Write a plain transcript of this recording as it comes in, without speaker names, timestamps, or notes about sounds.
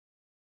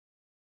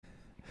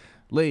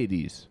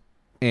Ladies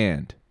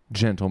and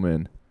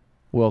gentlemen,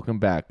 welcome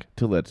back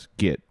to Let's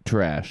Get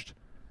Trashed.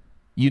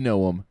 You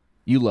know him,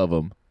 you love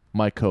him,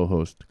 my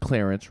co-host,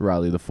 Clarence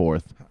Riley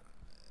IV.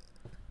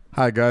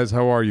 Hi, guys.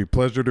 How are you?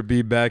 Pleasure to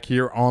be back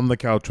here on the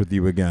couch with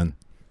you again.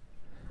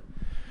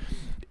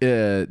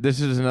 This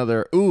is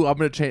another... Ooh, I'm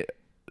going to change...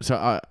 So,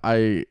 all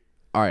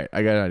right,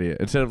 I got an idea.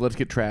 Instead of Let's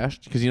Get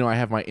Trashed, because, I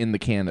have my In the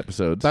Can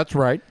episodes. That's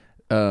right.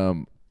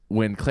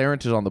 When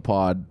Clarence is on the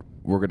pod,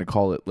 we're going to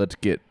call it Let's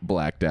Get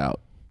Blacked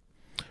Out.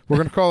 We're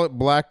going to call it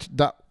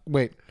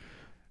Wait.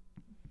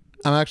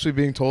 I'm actually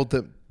being told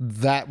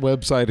that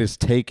website is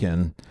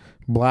taken.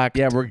 We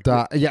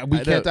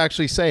can't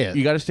actually say it.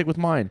 You got to stick with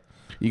mine.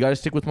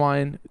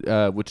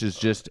 Which is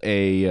just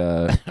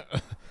a...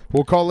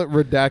 We'll call it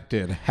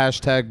redacted.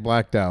 #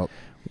 blacked out.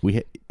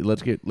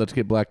 Let's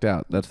get blacked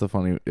out. That's the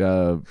funny...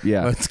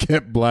 yeah. Let's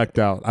get blacked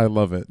out. I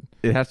love it.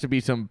 It has to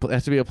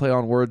be a play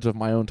on words of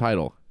my own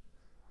title.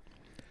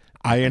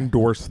 I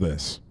endorse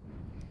this.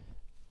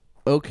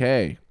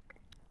 Okay.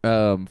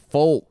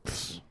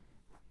 Folks,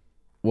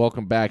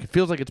 welcome back. It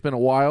feels like it's been a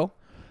while.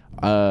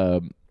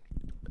 The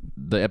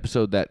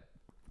episode that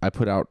I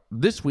put out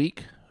this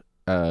week,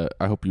 I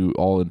hope you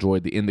all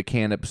enjoyed the In the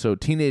Can episode,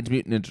 Teenage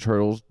Mutant Ninja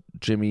Turtles,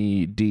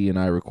 Jimmy D and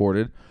I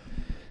recorded.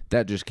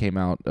 That just came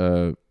out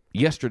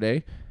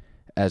yesterday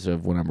as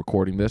of when I'm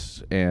recording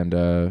this. And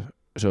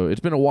so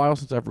it's been a while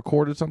since I've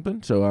recorded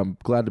something, so I'm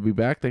glad to be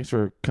back. Thanks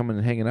for coming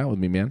and hanging out with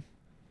me, man.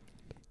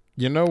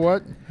 You know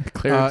what?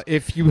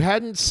 If you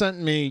hadn't sent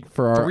me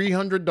for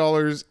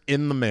 $300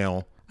 in the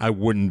mail, I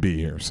wouldn't be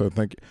here. So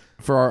thank you.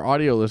 For our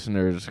audio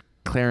listeners,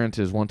 Clarence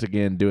is once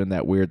again doing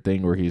that weird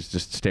thing where he's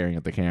just staring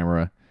at the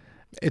camera.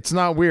 It's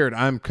not weird.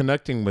 I'm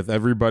connecting with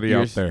everybody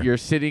out there. You're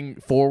sitting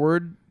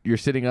forward. You're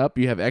sitting up.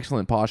 You have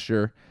excellent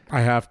posture.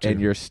 I have to.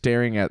 And you're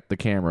staring at the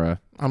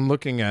camera. I'm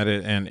looking at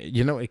it, and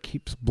it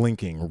keeps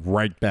blinking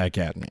right back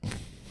at me.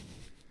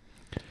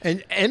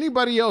 And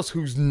anybody else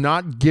who's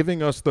not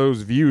giving us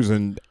those views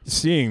and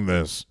seeing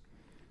this,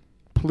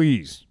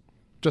 please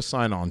just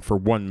sign on for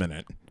 1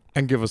 minute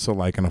and give us a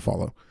like and a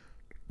follow.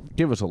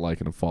 Give us a like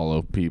and a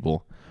follow,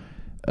 people.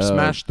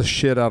 Smash the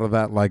shit out of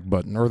that like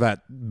button or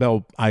that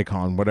bell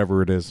icon,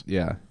 whatever it is.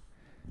 Yeah.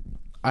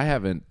 I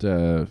haven't...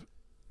 at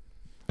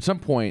some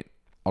point,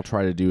 I'll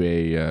try to do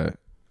a...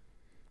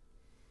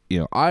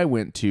 I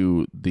went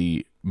to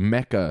the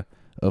mecca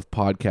of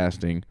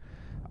podcasting.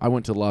 I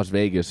went to Las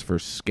Vegas for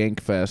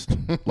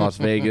Skankfest, Las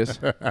Vegas.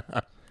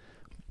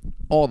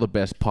 All the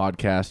best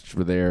podcasts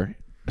were there,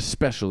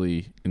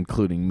 especially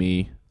including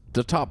me.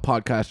 The top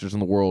podcasters in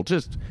the world,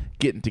 just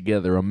getting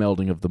together, a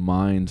melding of the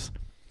minds.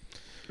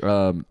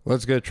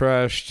 Let's Get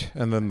Trashed,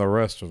 and then the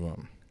rest of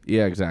them.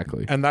 Yeah,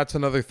 exactly. And that's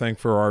another thing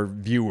for our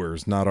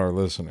viewers, not our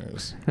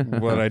listeners.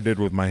 What I did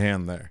with my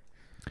hand there.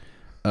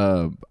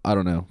 I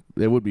don't know.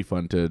 It would be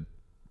fun to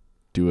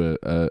do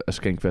a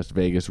Skankfest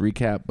Vegas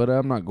recap, but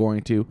I'm not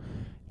going to.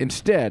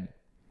 Instead,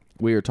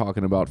 we are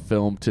talking about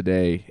film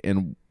today,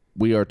 and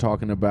we are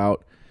talking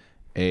about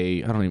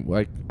I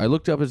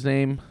looked up his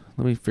name.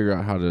 Let me figure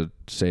out how to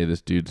say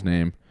this dude's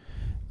name.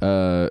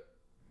 The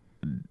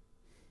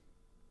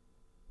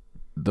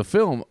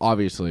film,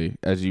 obviously,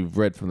 as you've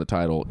read from the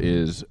title,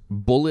 is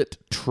Bullet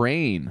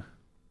Train.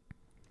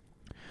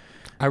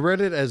 I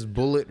read it as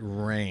Bullet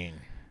Rain.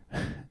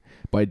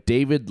 By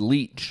David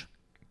Leitch.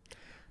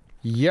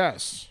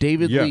 Yes.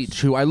 David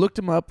Leitch, who I looked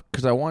him up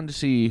because I wanted to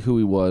see who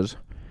he was.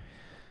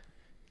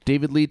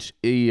 David Leitch,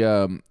 he's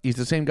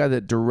the same guy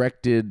that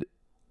directed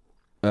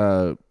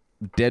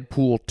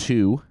Deadpool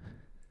 2.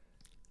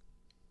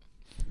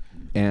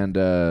 And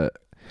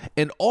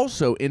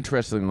also,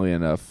 interestingly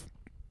enough,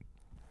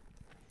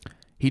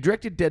 he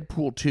directed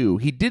Deadpool 2.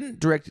 He didn't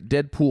direct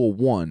Deadpool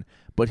 1,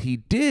 but he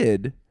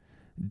did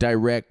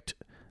direct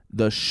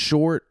the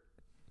short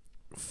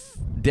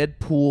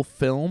Deadpool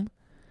film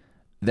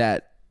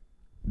that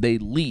they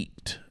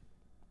leaked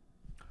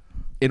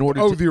in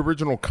order to... the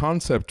original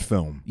concept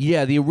film.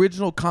 Yeah, the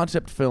original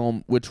concept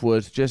film, which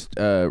was just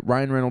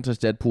Ryan Reynolds as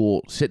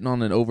Deadpool sitting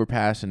on an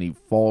overpass, and he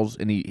falls,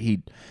 and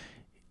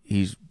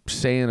he's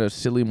saying a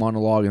silly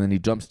monologue, and then he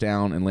jumps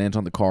down and lands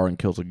on the car and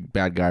kills a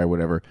bad guy or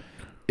whatever.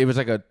 It was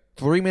like a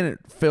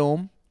 3-minute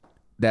film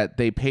that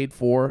they paid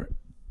for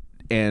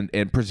and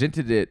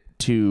presented it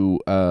to,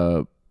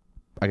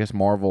 I guess,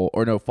 Marvel,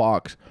 or no,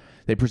 Fox.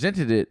 They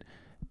presented it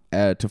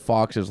to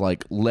Fox as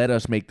like, let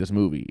us make this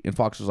movie. And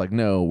Fox was like,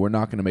 no, we're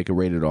not going to make a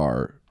rated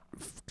R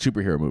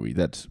superhero movie.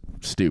 That's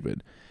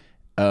stupid.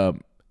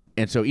 And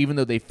so even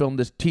though they filmed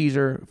this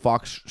teaser,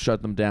 Fox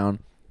shut them down.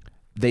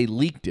 They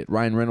leaked it.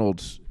 Ryan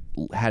Reynolds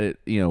had it,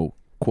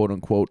 quote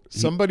unquote.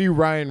 Somebody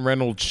Ryan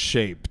Reynolds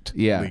shaped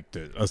leaked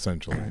it,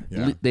 essentially.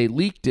 Yeah. They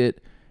leaked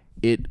it.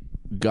 It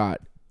got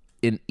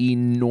an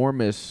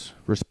enormous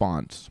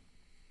response.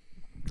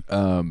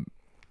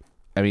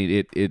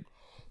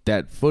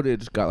 That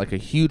footage got like a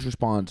huge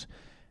response.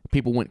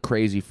 People went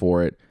crazy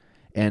for it,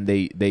 and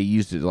they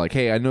used it like,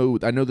 hey, I know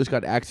this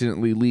got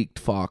accidentally leaked,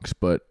 Fox,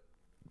 but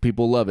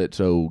people love it,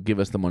 so give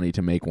us the money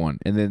to make one.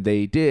 And then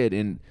they did,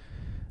 and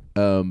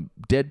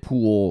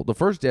Deadpool, the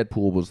first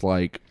Deadpool was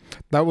like,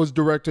 That was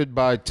directed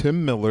by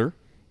Tim Miller,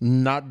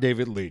 not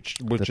David Leitch,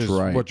 which That's is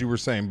right. what you were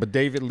saying. But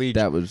David Leitch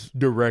that was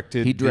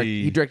directed he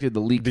directed the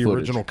leaked the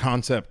footage. original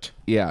concept,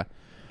 Yeah,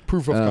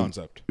 proof of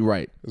concept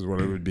right. is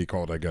what it would be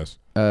called, I guess.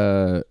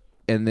 And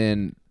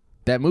then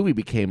that movie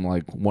became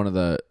like one of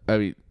the. I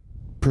mean,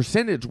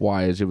 percentage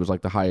wise, it was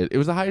like the highest. It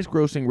was the highest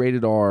grossing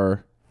rated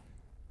R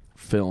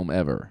film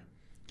ever.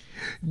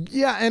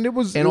 Yeah, and it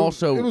was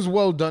also- it was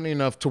well done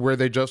enough to where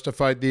they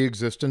justified the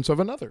existence of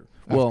another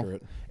after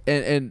it.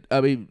 And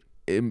I mean,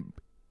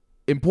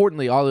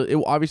 importantly,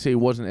 obviously it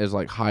wasn't as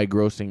like high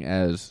grossing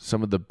as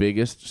some of the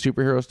biggest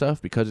superhero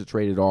stuff because it's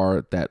rated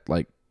R. That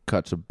like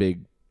cuts a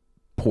big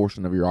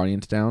portion of your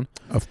audience down.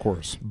 Of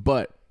course.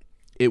 But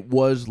it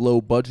was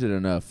low budget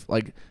enough.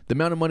 Like the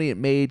amount of money it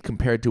made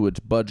compared to its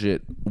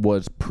budget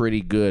was pretty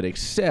good,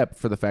 except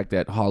for the fact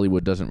that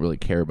Hollywood doesn't really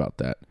care about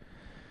that.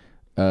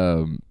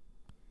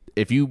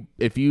 If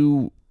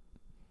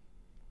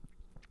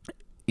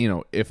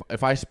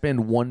I spend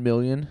 $1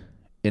 million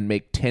and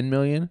make $10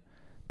 million,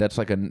 that's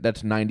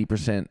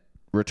 90%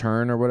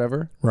 return or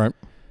whatever. Right.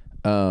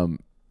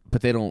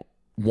 But they don't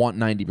want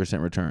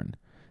 90% return.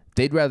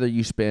 They'd rather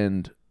you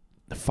spend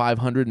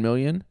 $500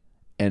 million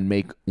and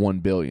make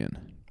 $1 billion.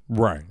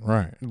 Right.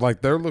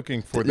 Like they're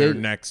looking for their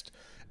next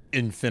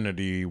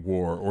Infinity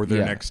War or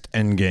their next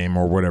Endgame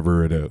or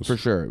whatever it is. For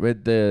sure.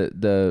 But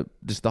the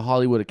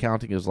Hollywood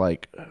accounting is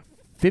like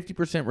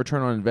 50%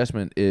 return on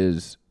investment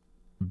is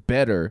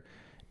better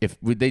if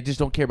they just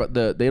don't care about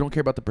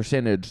the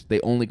percentage. They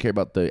only care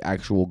about the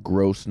actual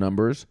gross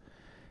numbers.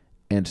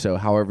 And so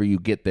however you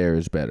get there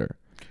is better.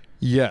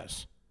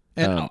 Yes.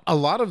 And a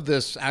lot of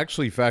this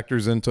actually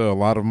factors into a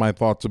lot of my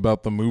thoughts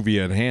about the movie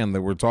at hand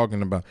that we're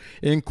talking about,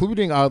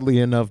 including, oddly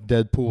enough,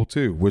 Deadpool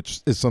 2, which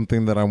is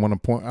something that I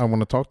want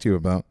to talk to you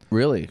about.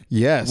 Really?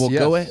 Yes. Well,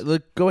 yes.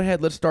 go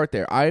ahead. Let's start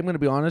there. I'm going to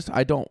be honest.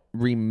 I don't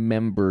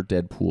remember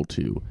Deadpool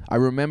 2. I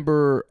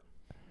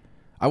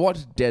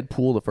watched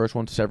Deadpool, the first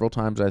one, several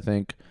times, I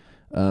think,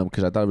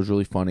 because I thought it was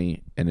really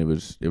funny and it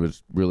was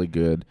really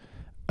good.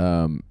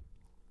 The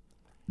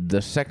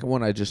second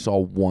one I just saw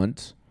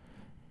once.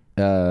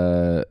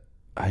 I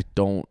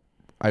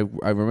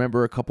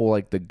remember a couple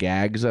like the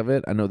gags of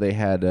it. I know they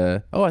had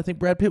I think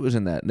Brad Pitt was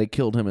in that and they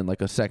killed him in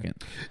like a second.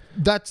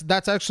 That's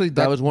actually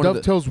that was one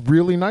dovetails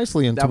really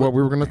nicely into what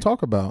we were going to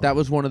talk about. That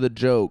was one of the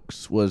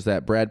jokes, was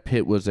that Brad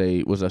Pitt was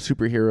a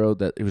superhero,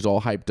 that he was all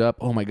hyped up.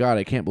 Oh my god,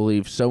 I can't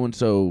believe so and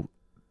so,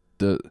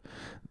 the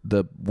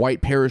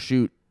white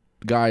parachute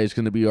guy is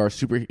going to be our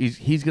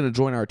he's going to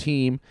join our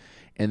team.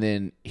 And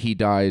then he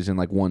dies in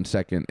like 1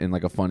 second in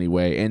like a funny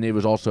way. And it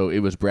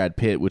was Brad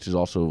Pitt, which is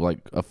also like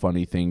a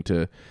funny thing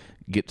to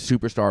get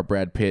superstar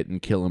Brad Pitt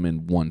and kill him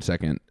in 1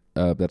 second.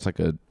 That's like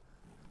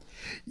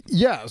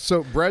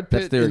so Brad Pitt.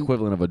 That's their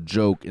equivalent of a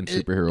joke in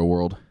superhero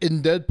world.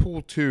 In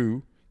Deadpool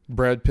 2,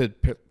 Brad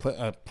Pitt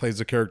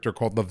plays a character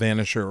called the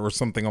Vanisher or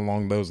something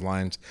along those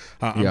lines.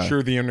 I'm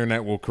sure the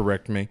internet will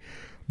correct me.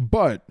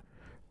 But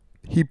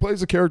he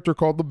plays a character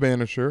called the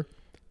Vanisher.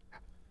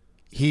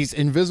 He's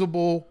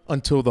invisible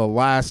until the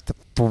last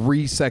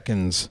 3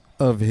 seconds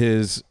of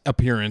his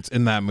appearance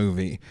in that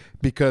movie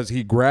because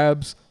he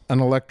grabs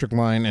an electric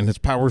line and his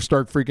powers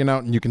start freaking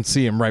out and you can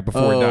see him right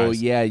before he dies. Oh,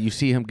 yeah. You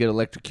see him get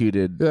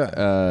electrocuted.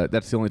 Yeah.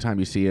 That's the only time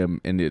you see him.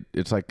 And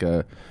it's like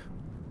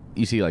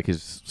you see like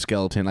his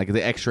skeleton, like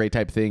the X-ray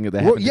type thing.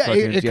 That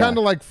it kind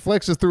of like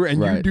flexes through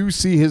and you do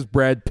see his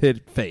Brad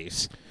Pitt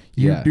face.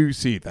 You do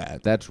see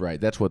that. That's right.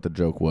 That's what the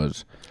joke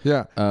was.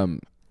 Yeah.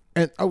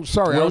 And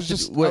sorry,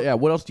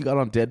 what else do you got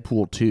on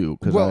Deadpool 2?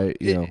 Because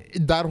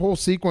that whole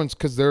sequence,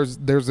 because there's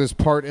this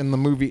part in the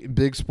movie.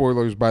 Big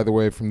spoilers, by the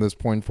way, from this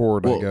point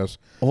forward. I guess.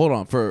 Hold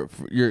on, for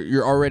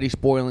you're already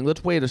spoiling.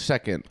 Let's wait a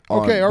second.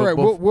 Okay, all right,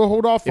 we'll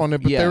hold off on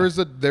it. But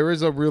there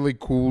is a really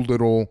cool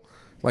little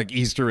like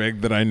Easter egg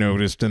that I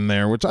noticed in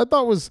there, which I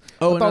thought was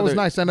was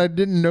nice, and I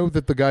didn't know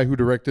that the guy who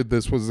directed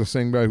this was the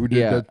same guy who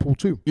did Deadpool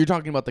 2. You're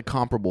talking about the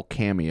comparable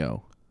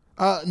cameo.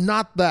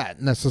 Not that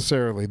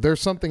necessarily.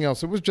 There's something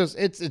else. It was just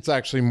it's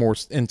actually more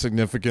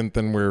insignificant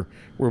than we're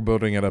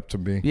building it up to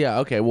be. Yeah.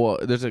 Okay. Well,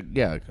 there's a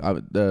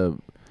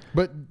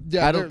But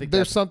yeah, I don't think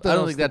there's something. I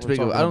don't think that's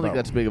big. I don't think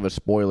that's big of a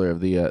spoiler of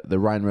the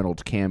Ryan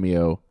Reynolds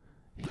cameo.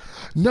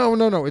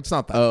 No, it's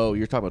not that. Oh,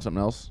 you're talking about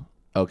something else.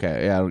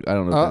 Okay. Yeah. I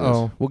don't know. What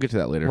that is. We'll get to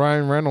that later.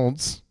 Ryan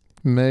Reynolds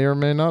may or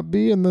may not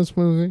be in this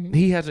movie.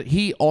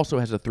 He also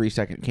has a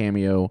 3-second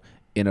cameo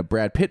in a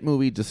Brad Pitt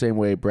movie, the same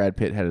way Brad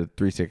Pitt had a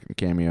 3-second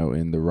cameo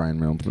in the Ryan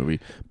Reynolds movie.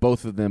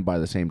 Both of them by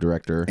the same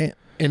director.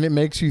 And it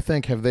makes you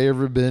think, have they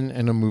ever been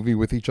in a movie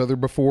with each other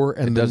before?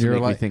 And it doesn't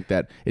make me think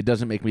that. It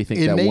doesn't make me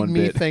think that one bit. It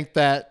made me think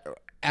that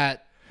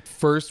at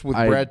first with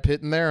Brad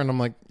Pitt in there, and I'm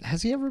like,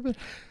 has he ever been?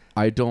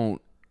 I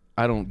don't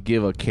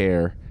give a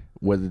care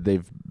whether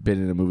they've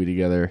been in a movie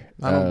together.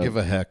 I don't give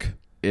a heck.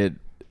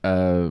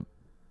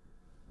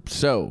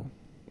 So,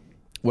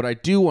 what I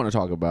do want to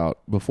talk about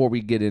before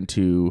we get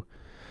into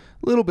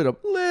little bit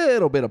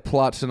of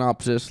plot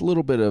synopsis, a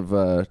little bit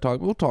of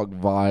talk. We'll talk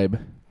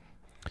vibe.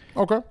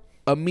 Okay.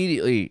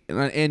 Immediately,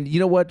 and you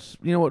know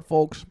what,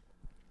 folks,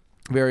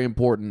 very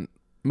important.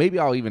 Maybe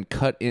I'll even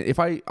cut in if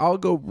I'll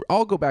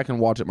go back and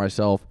watch it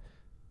myself,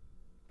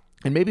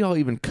 and maybe I'll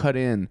even cut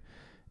in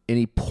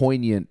any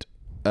poignant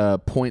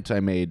points I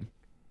made.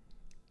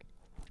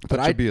 But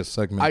That should be a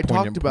segment. I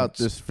poignant talked about points.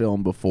 this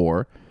film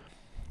before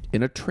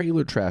in a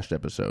trailer trashed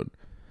episode.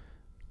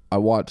 I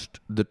watched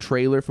the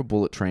trailer for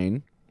Bullet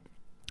Train.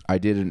 I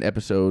did an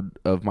episode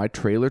of my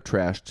trailer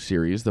trashed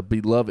series, the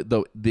beloved,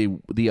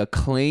 the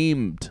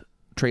acclaimed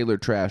trailer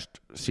trashed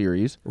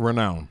series,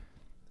 Renown.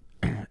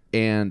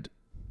 and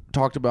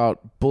talked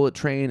about Bullet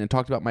Train and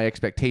talked about my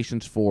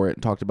expectations for it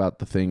and talked about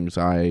the things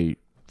I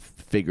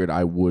figured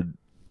I would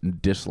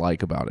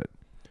dislike about it.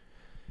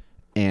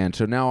 And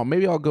so now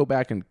maybe I'll go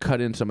back and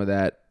cut in some of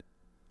that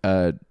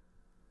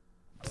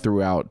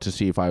throughout to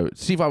see if I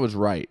was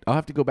right. I'll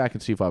have to go back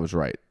and see if I was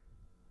right.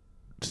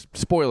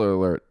 Spoiler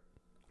alert,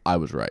 I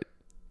was right.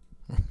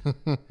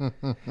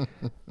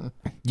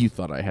 You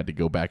thought I had to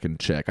go back and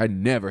check. I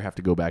never have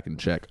to go back and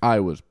check. I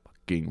was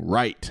fucking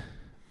right.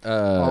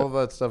 All of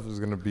that stuff is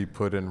going to be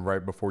put in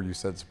right before you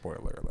said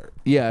spoiler alert.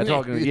 Yeah,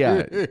 talking.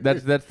 Yeah,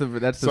 that's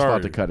the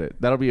spot to cut it.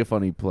 That'll be a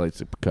funny place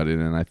to cut it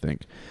in, I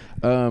think.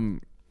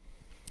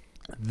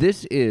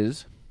 This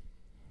is.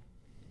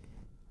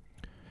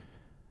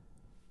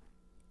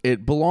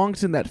 It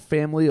belongs in that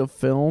family of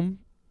film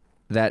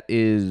that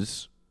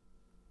is.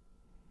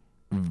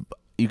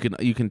 You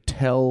can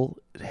tell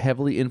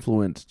heavily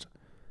influenced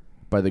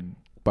by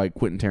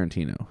Quentin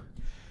Tarantino.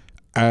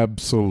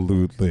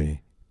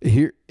 Absolutely.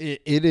 Here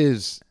it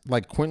is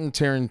like Quentin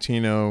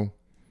Tarantino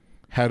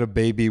had a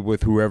baby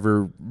with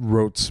whoever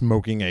wrote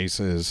Smoking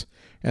Aces,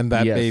 and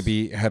that Yes.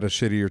 baby had a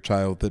shittier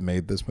child that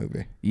made this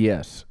movie.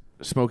 Yes,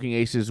 Smoking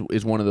Aces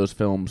is one of those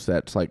films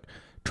that's like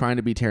trying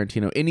to be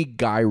Tarantino. Any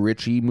Guy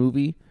Ritchie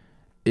movie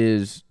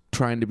is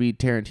trying to be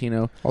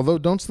Tarantino. Although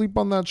don't sleep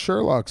on that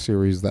Sherlock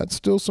series. That's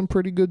still some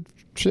pretty good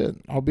shit.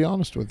 I'll be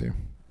honest with you.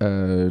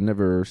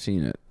 Never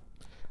seen it.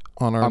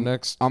 On our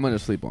next, I'm gonna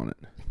sleep on it.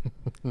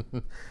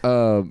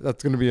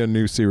 that's going to be a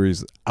new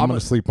series. I'm going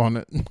to sleep on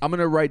it. I'm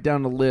gonna write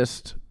down a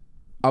list.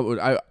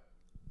 I'm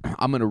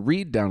gonna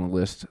read down a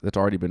list that's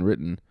already been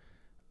written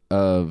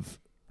of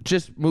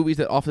just movies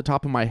that off the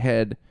top of my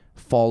head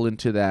fall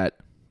into that.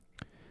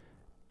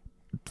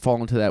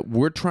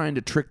 We're trying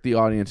to trick the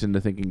audience into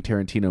thinking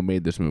Tarantino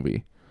made this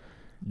movie.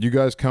 You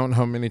guys count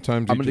how many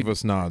times each of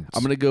us nods.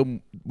 I'm going to go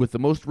with the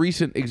most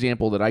recent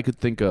example that I could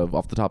think of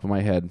off the top of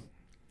my head.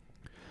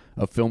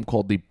 A film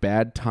called The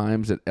Bad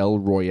Times at El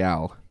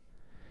Royale.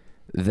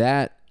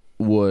 That's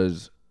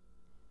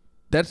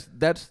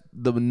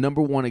the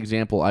number one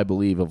example, I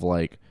believe, of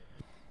like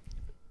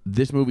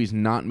this movie's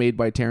not made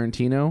by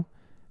Tarantino,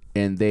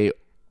 and they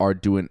are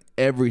doing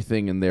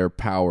everything in their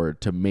power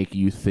to make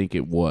you think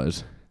it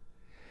was.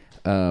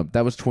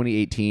 That was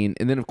 2018,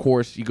 and then of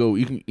course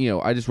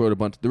I just wrote a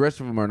bunch. The rest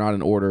of them are not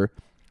in order.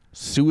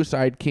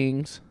 Suicide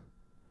Kings,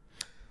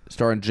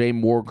 starring Jay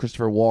Moore,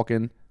 Christopher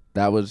Walken.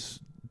 That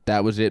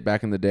was it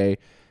back in the day.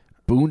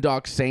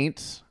 Boondock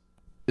Saints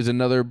is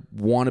another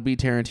wannabe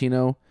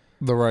Tarantino.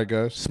 The right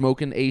guys.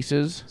 Smoking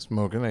Aces.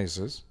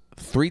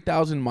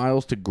 3,000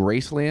 Miles to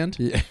Graceland.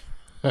 Yeah.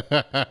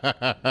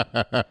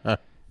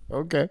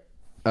 Okay.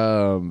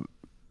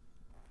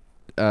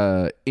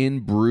 In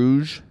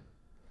Bruges.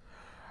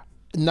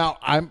 Now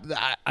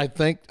I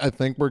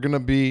think we're gonna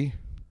be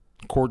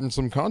courting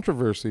some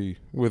controversy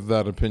with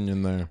that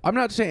opinion there. I'm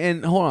not saying,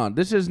 and hold on,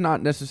 this is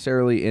not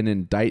necessarily an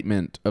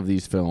indictment of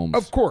these films.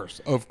 Of course.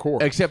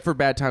 Except for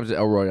Bad Times at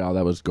El Royale,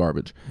 that was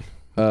garbage.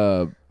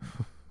 But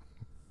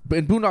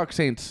Boondock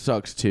Saints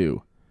sucks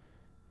too.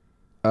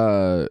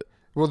 Well,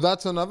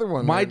 that's another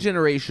one. My man.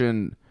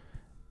 generation,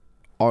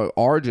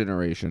 our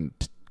generation,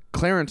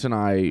 Clarence and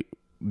I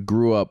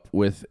grew up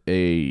with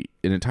an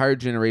entire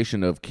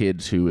generation of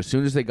kids who, as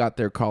soon as they got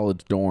their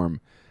college dorm,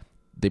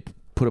 they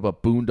put up a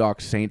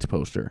Boondock Saints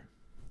poster.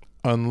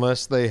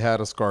 Unless they had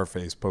a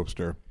Scarface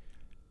poster.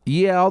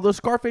 Yeah, although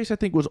Scarface I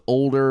think was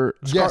older.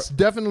 Yes,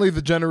 definitely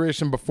the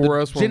generation before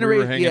us when we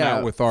were hanging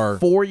out with our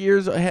 4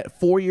 years or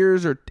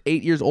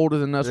 8 years older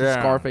than us with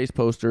Yeah. Scarface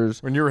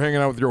posters. when you were hanging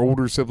out with your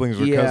older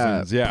siblings or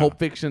cousins. Yeah. Pulp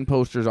Fiction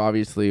posters,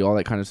 obviously, all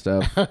that kind of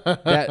stuff.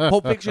 That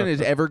Pulp Fiction is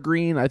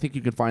evergreen. I think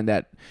you can find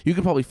that. You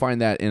can probably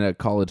find that in a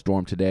college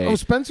dorm today. Oh,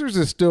 Spencer's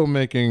is still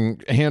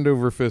making hand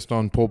over fist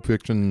on Pulp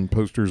Fiction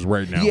posters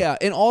right now. Yeah,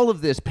 and all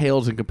of this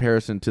pales in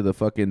comparison to the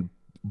fucking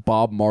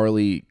Bob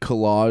Marley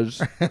collage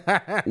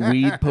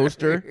weed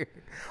poster.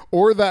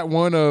 Or that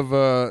one of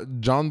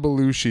John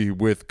Belushi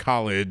with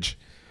College.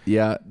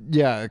 Yeah.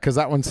 Yeah, because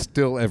that one's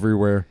still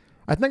everywhere.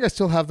 I think I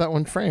still have that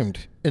one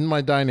framed in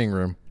my dining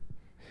room.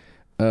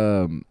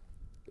 So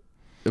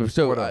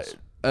What else?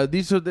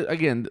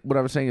 again, what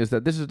I was saying is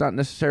that this is not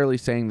necessarily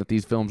saying that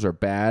these films are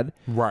bad,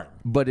 Right.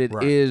 but it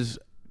is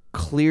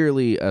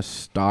clearly a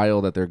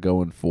style that they're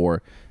going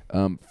for.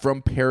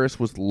 From Paris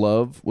with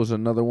Love was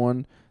another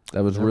one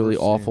that was really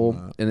seen awful,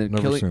 that. and then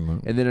Never seen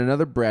that. and then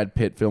another Brad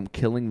Pitt film,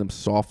 Killing Them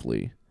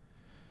Softly.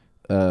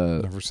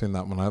 Never seen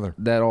that one either.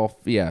 That all,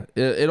 yeah,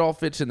 it all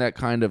fits in that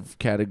kind of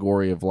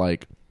category of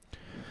like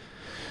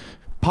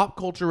pop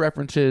culture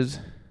references,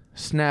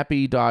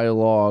 snappy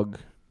dialogue,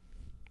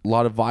 a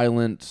lot of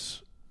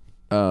violence,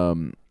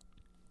 some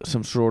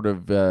sort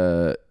of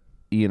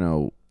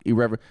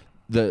irreverent.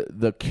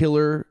 The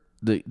killer,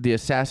 the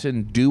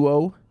assassin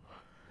duo.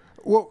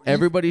 Well,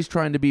 everybody's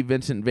trying to be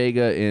Vincent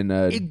Vega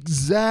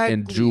exactly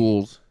and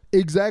Jules.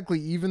 Exactly.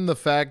 Even the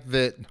fact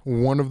that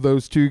one of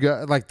those two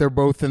guys, like they're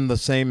both in the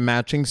same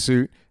matching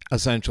suit,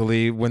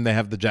 essentially, when they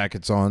have the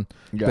jackets on.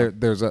 Yeah.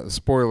 There's a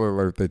spoiler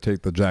alert, they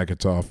take the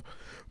jackets off.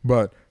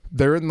 But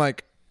they're in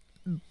like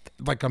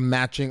a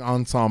matching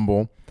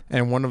ensemble,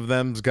 and one of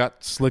them's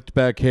got slicked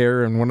back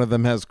hair, and one of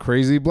them has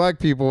crazy black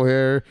people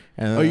hair.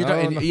 And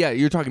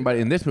you're talking about it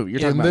in this movie. You're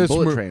talking about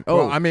Bullet Train. Oh,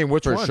 well, I mean,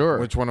 which for one? sure.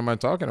 Which one am I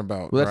talking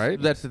about? Well, right?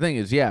 That's the thing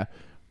is, yeah.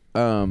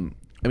 I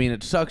mean,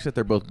 it sucks that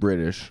they're both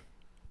British.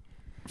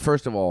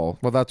 First of all,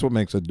 well, that's what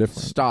makes it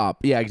different.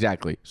 Stop. Yeah,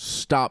 exactly.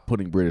 Stop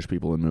putting British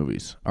people in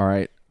movies. All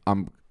right,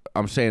 I'm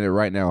saying it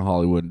right now,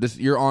 Hollywood.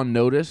 You're on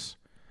notice.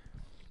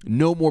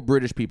 No more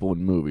British people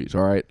in movies.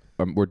 All right,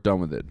 we're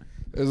done with it.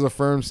 There's a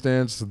firm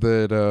stance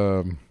that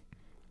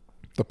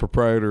the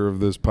proprietor of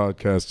this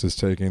podcast is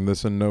taking.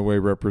 This in no way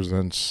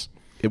represents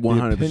it.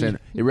 100%.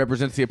 It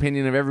represents the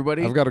opinion of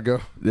everybody. I've got to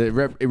go. It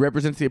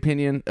represents the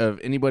opinion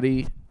of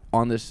anybody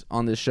on this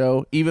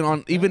show, even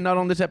not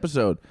on this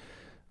episode.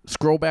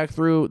 Scroll back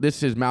through.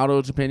 This is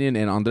Maudo's opinion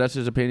and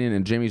Andres' opinion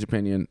and Jimmy's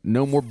opinion.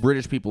 No more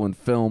British people in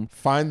film.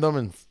 Find them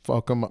and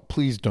fuck them up.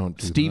 Please don't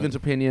do Steven's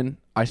that. opinion.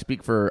 I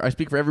speak for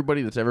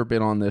everybody that's ever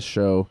been on this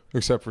show.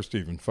 Except for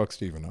Steven. Fuck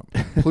Steven up.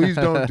 Please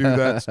don't do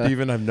that,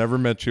 Steven. I've never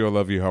met you. I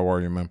love you. How are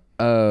you, man?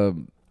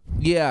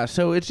 Yeah,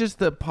 so it's just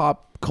the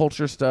pop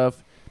culture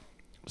stuff.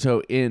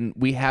 So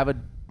we have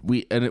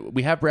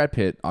Brad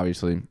Pitt,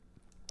 obviously.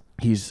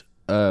 He's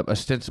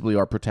ostensibly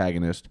our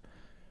protagonist.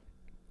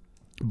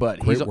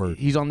 But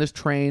he's on this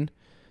train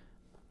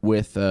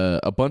with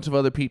a bunch of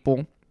other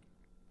people,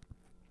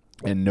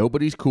 and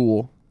nobody's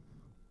cool.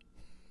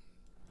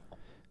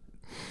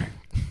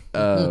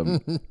 No,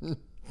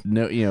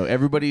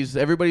 everybody's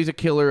a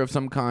killer of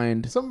some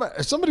kind.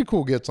 Somebody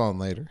cool gets on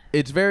later.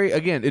 It's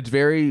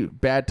very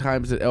Bad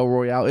Times at El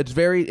Royale.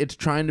 It's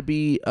trying to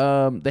be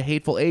the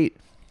Hateful Eight.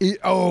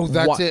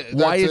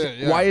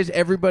 Why is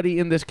everybody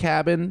in this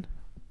cabin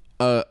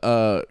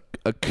a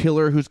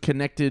killer who's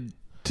connected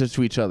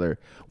to each other?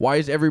 Why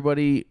is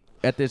everybody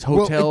at this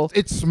hotel? Well,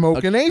 it's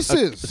Smoking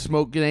Aces.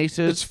 Smoking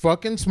Aces. It's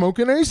fucking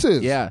Smoking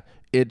Aces. Yeah,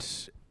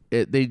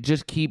 they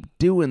just keep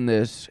doing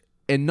this,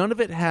 and none of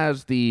it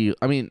has the.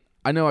 I mean,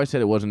 I know I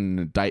said it wasn't an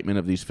indictment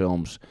of these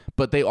films,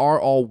 but they are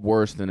all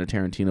worse than a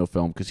Tarantino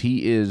film because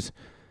he is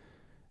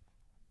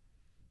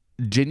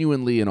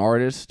genuinely an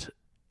artist,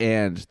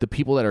 and the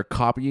people that are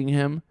copying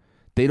him,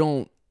 they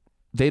don't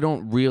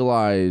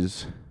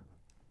realize.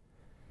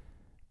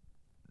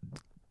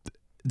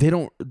 They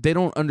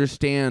don't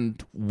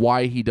understand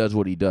why he does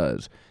what he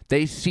does.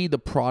 They see the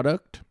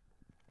product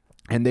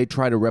and they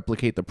try to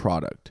replicate the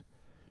product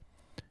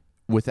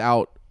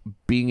without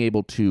being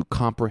able to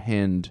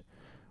comprehend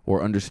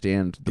or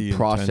understand the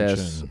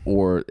process intention.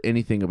 Or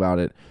anything about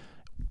it.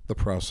 The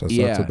process,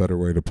 that's a better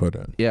way to put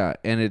it. Yeah,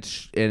 and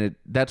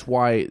that's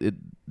why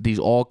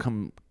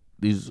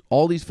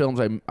all these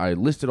films I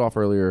listed off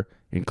earlier,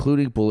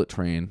 including Bullet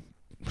Train,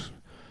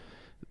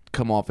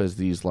 come off as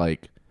these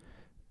like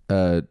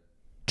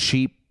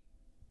cheap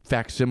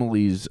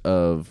facsimiles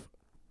of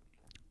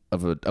a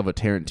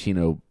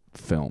Tarantino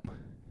film.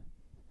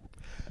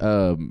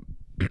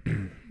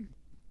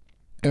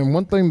 And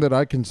one thing that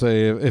I can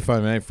say, if I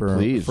may, for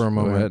a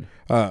moment,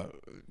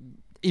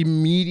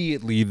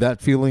 immediately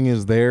that feeling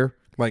is there.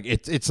 Like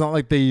it's not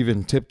like they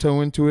even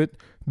tiptoe into it.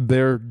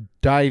 They're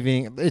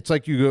diving. It's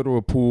like you go to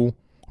a pool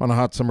on a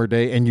hot summer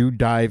day and you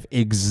dive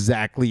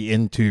exactly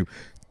into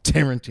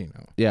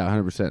Tarantino. Yeah,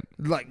 100%.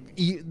 Like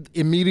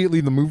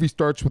immediately the movie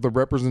starts with a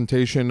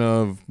representation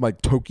of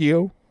like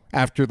Tokyo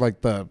after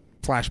like the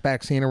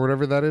flashback scene or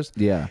whatever that is.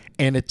 Yeah.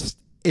 And it's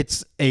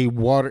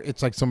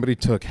like somebody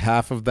took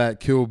half of that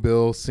Kill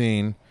Bill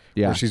scene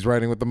where she's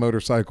riding with the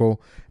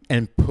motorcycle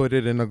and put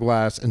it in a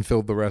glass and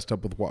filled the rest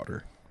up with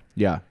water.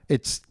 Yeah.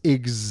 It's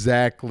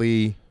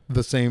exactly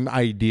the same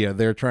idea.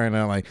 They're trying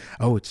to like,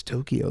 oh, it's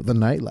Tokyo, the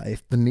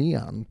nightlife, the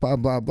neon, blah,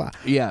 blah, blah.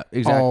 Yeah,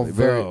 exactly.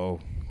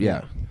 Although,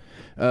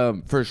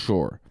 for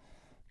sure.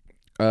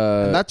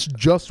 And that's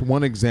just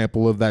one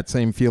example of that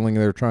same feeling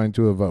they're trying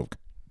to evoke.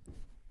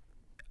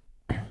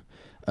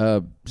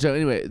 So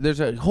anyway, there's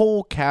a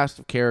whole cast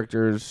of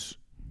characters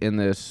in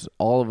this.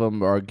 All of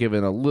them are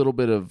given a little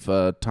bit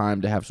of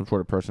time to have some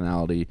sort of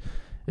personality.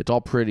 It's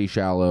all pretty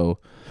shallow.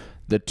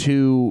 The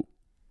two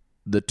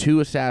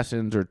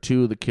assassins or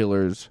two of the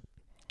killers,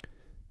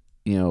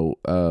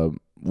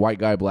 white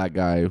guy, black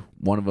guy.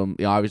 One of them,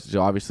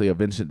 obviously a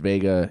Vincent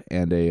Vega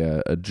and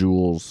a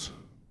Jules.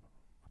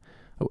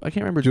 I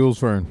can't remember Jules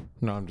Verne.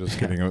 No, I'm just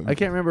kidding. I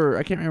can't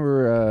remember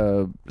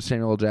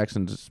Samuel L.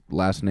 Jackson's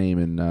last name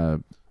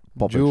in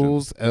Pulp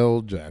Jules Fiction.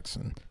 L.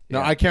 Jackson.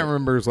 No, I can't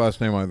remember his last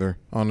name either,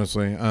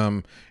 honestly.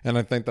 And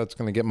I think that's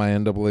going to get my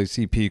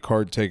NAACP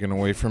card taken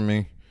away from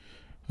me.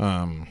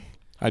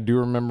 I do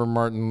remember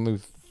Martin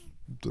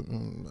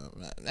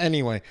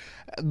Anyway,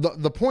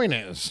 the point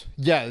is,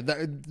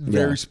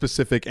 very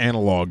specific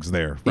analogs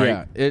there, right?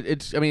 Yeah,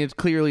 it's. I mean, it's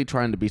clearly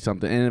trying to be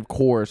something, and of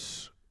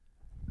course,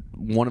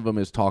 one of them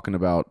is talking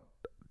about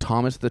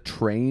Thomas the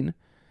Train,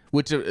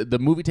 which the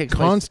movie takes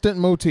constant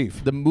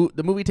motif. The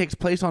movie takes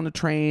place on the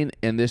train,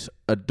 and this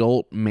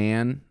adult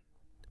British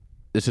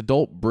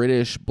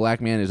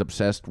black man is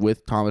obsessed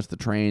with Thomas the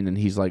Train, and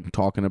he's like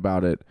talking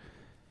about it,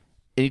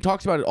 and he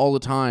talks about it all the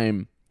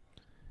time.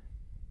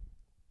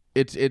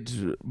 It's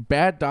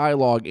bad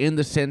dialogue in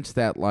the sense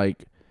that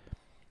like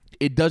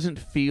it doesn't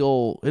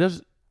feel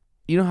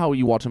you know how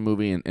you watch a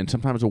movie and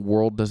sometimes a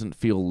world doesn't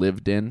feel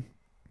lived in.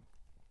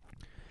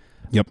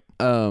 Yep.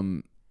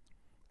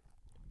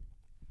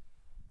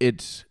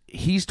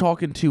 He's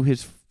talking to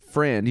his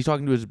friend. He's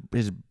talking to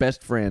his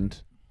best friend,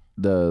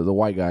 the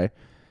white guy,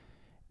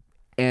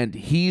 and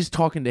he's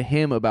talking to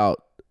him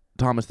about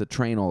Thomas the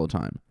Train all the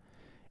time.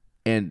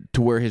 And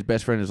to where his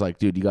best friend is like,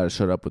 dude, you got to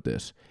shut up with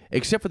this.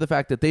 Except for the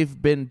fact that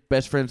they've been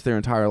best friends their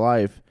entire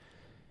life.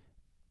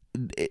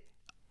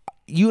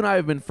 You and I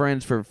have been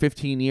friends for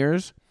 15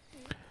 years.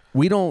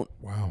 We don't.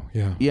 Wow.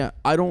 Yeah. Yeah.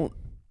 I don't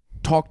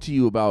talk to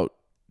you about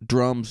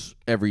drums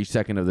every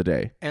second of the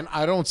day. And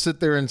I don't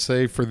sit there and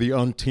say for the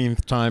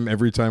umpteenth time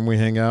every time we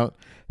hang out,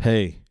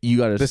 hey, you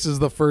got to. This is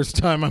the first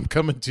time I'm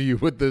coming to you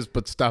with this,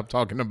 but stop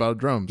talking about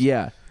drums.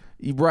 Yeah.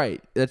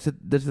 Right. That's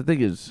the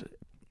thing is.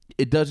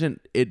 It doesn't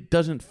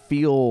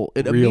feel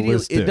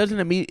realistic.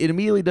 It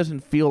immediately doesn't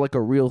feel like a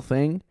real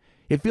thing.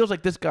 It feels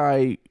like this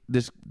guy,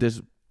 the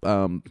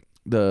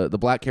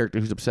black character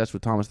who's obsessed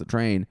with Thomas the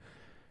Train.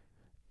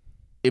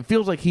 It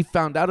feels like he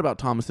found out about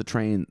Thomas the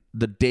Train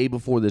the day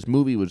before this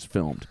movie was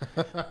filmed,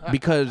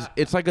 because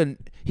it's like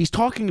he's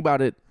talking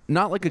about it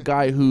not like a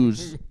guy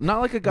who's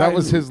not like a guy. That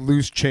was his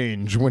loose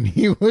change when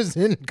he was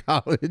in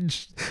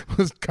college.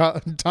 Was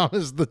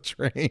Thomas the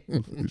Train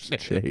loose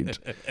change?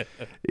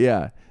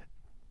 Yeah.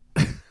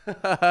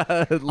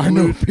 I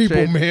know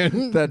people,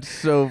 man. That's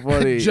so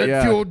funny.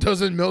 Jet fuel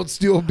doesn't melt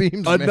steel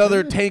beams.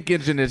 Another man. Tank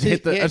engine has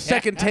hit a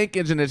second tank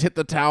engine has hit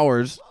the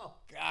towers. Oh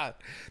God,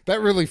 that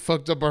really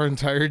fucked up our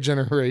entire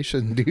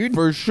generation, dude.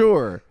 For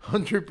sure,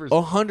 100%.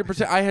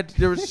 100%.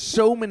 There were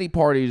so many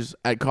parties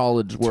at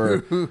college where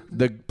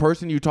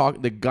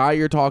the guy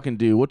you're talking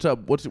to, what's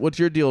up? What's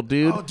your deal,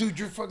 dude? Oh, dude,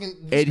 you're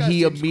fucking. And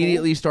he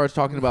immediately starts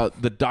talking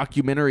about the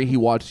documentary he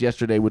watched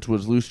yesterday, which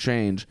was Loose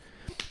Change.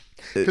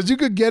 Because you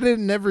could get it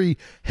in every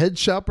head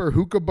shop or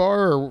hookah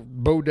bar or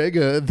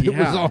bodega that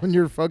was on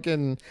your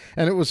fucking,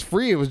 and it was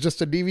free. It was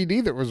just a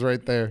DVD that was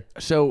right there.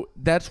 So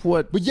that's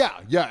what. But yeah.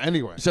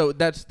 Anyway, so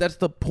that's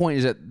the point.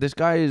 Is that this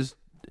guy is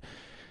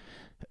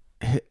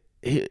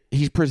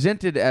he's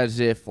presented as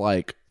if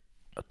like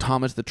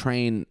Thomas the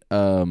Train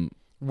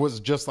was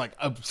just like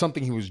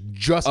something he was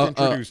just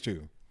introduced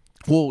to.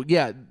 Well,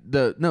 yeah.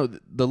 The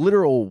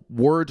literal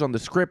words on the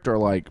script are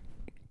like,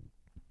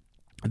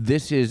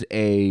 This is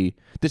a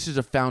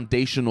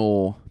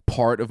foundational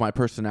part of my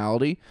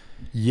personality.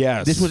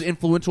 Yes. This was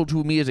influential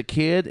to me as a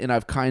kid, and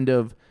I've kind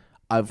of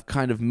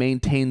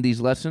maintained these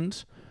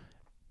lessons.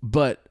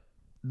 But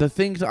the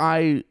things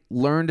I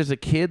learned as a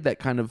kid that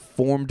kind of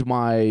formed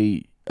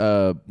my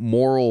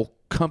moral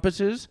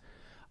compasses,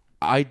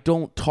 I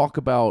don't talk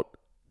about.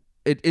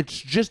 It's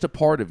just a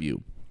part of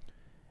you.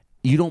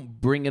 You don't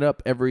bring it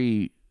up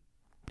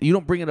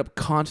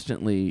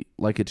constantly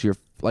like it's your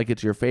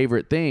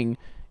favorite thing.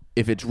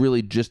 If it's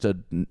really just a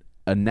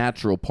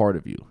natural part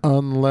of you,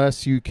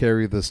 unless you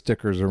carry the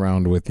stickers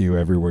around with you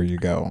everywhere you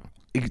go.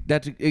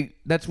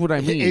 That's what I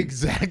mean.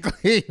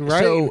 Exactly,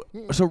 right.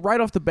 So right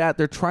off the bat,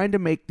 they're trying to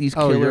make these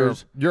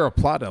killers. You're a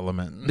plot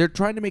element. They're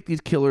trying to make these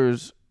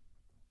killers.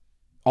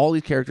 All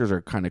these characters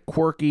are kind of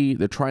quirky.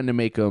 They're trying to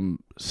make them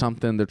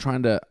something. They're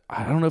trying to.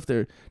 I don't know if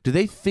they're. Do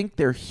they think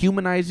they're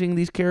humanizing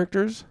these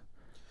characters?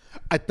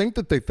 I think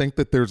that they think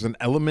that there's an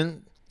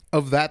element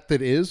of that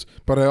is,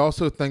 but I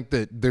also think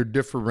that they're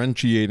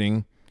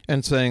differentiating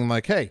and saying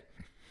like, hey,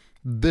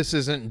 this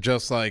isn't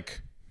just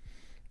like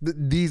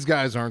these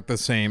guys aren't the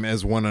same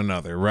as one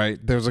another, right?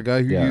 There's a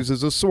guy who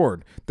uses a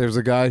sword. There's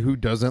a guy who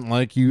doesn't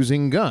like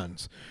using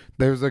guns.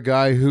 There's a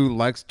guy who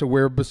likes to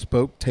wear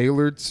bespoke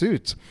tailored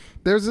suits.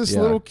 There's this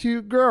little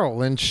cute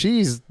girl, and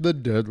she's the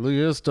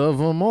deadliest of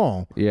them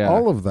all. Yeah.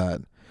 All of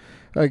that.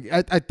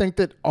 I think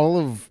that all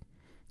of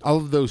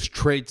those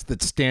traits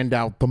that stand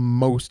out the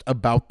most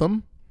about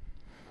them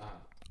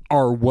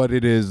are what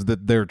it is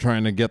that they're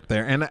trying to get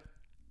there. And,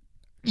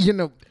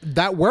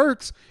 that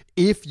works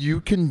if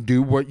you can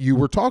do what you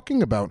were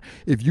talking about.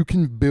 If you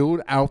can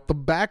build out the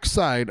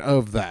backside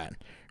of that,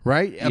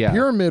 right? A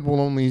pyramid will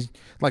only,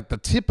 like the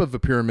tip of a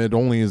pyramid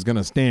only is going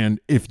to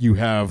stand if you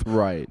have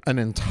an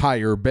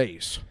entire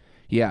base.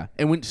 Yeah.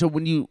 And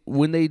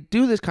when they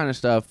do this kind of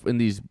stuff in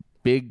these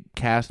big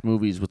cast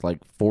movies with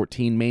like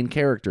 14 main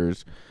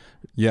characters.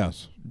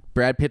 Yes.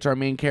 Brad Pitt's our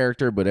main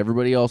character, but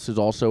everybody else is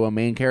also a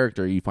main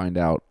character, you find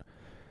out.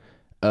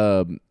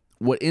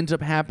 What ends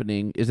up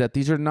happening is that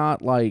these are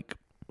not like,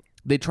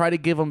 they try to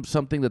give them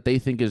something that they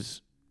think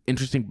is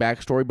interesting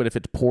backstory, but if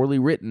it's poorly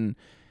written,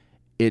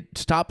 it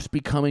stops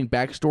becoming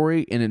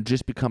backstory and it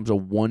just becomes a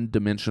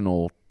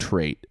one-dimensional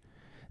trait.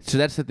 So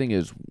that's the thing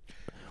is,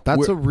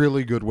 That's a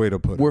really good way to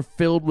put it. we're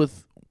filled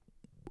with,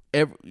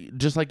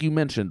 just like you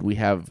mentioned, we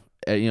have,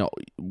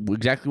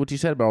 exactly what you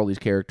said about all these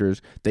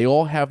characters. They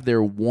all have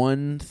their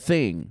one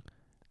thing,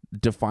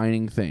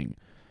 defining thing.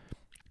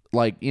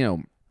 Like,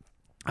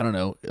 I don't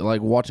know,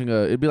 like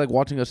it'd be like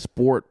watching a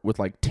sport with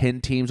like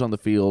 10 teams on the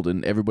field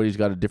and everybody's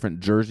got a different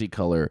jersey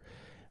color.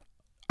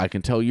 I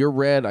can tell you're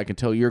red, I can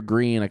tell you're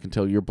green, I can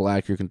tell you're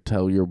black, you can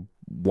tell you're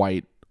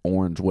white,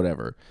 orange,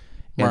 whatever.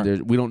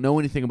 And we don't know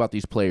anything about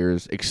these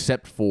players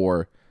except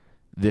for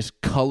this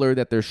color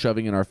that they're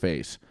shoving in our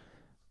face.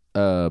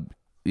 The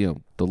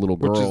little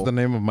girl. Which is the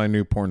name of my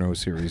new porno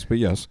series, but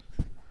yes.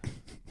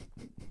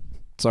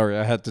 Sorry,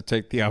 I had to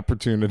take the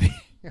opportunity.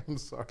 I'm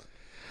sorry.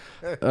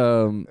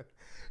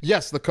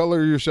 Yes, the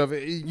color you're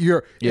shoving.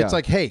 It's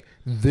like, hey,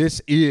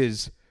 this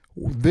is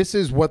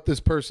what this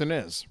person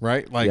is,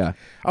 right? Like,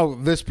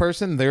 this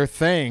person, their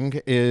thing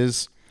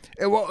is.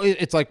 Well,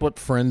 it's like what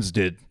Friends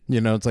did.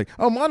 It's like,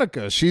 oh,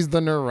 Monica, she's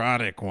the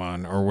neurotic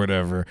one or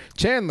whatever.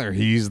 Chandler,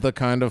 he's the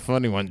kind of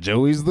funny one.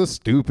 Joey's the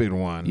stupid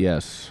one.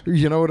 Yes.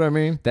 You know what I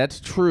mean? That's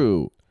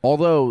true.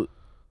 Although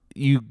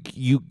you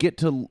get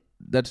to,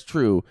 that's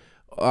true.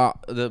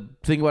 The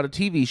thing about a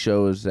TV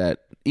show is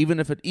that even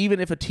if a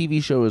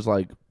TV show is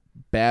like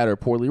bad or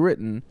poorly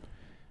written,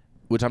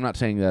 which I'm not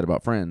saying that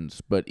about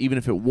Friends, but even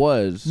if it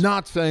was,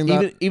 not saying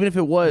that, even if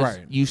it was,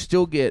 right. You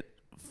still get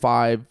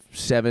 5,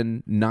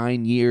 7,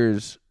 9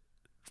 years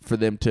for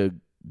them to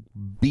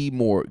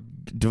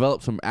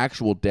develop some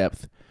actual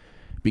depth,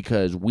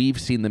 because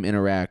we've seen them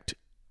interact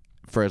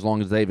for as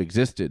long as they've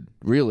existed,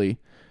 really.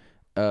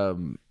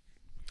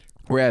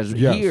 Whereas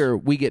here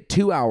we get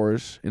 2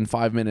 hours and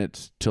 5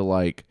 minutes to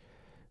like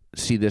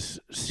see this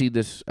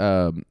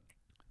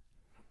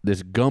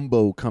this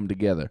gumbo come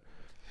together.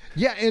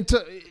 Yeah, and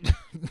to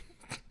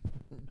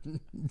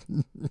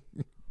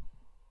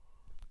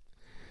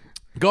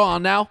go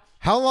on now.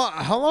 How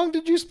long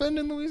did you spend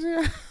in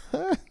Louisiana?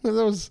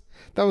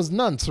 That was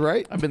nuts,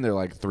 right? I've been there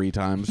like 3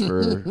 times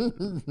for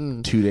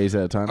 2 days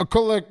at a time. A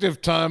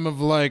collective time of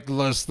like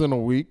less than a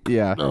week.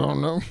 Yeah. I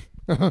don't know.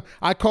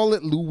 I call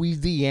it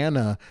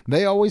Louisiana.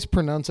 They always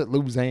pronounce it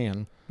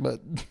Louisiana,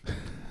 but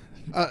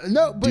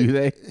no. But do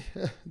they?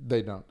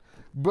 They don't.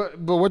 But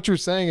what you're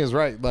saying is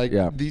right. Like,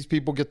 these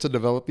people get to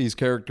develop these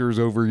characters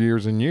over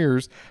years and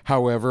years.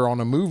 However,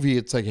 on a movie,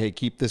 it's like, hey,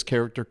 keep this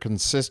character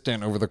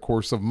consistent over the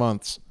course of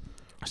months.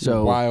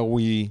 So while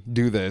we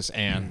do this,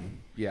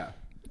 and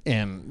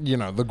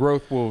the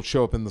growth will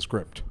show up in the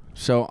script.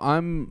 So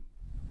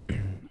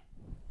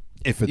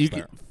if it's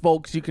there.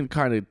 Folks, you can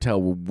kind of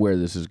tell where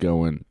this is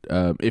going.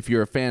 If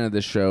you're a fan of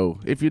this show,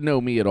 if you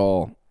know me at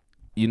all,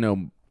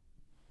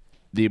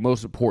 the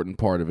most important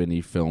part of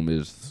any film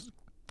is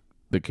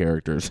the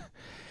characters.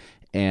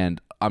 And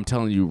I'm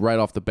telling you right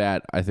off the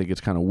bat, I think it's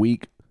kind of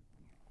weak.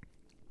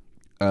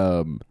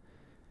 Let's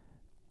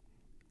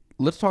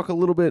talk a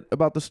little bit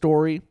about the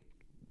story.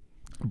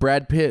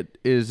 Brad Pitt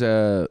is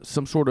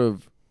some sort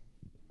of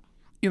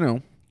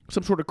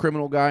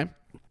criminal guy.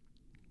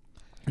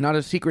 Not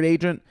a secret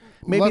agent.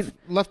 Maybe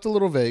left a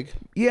little vague.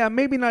 Yeah,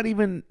 maybe not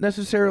even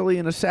necessarily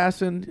an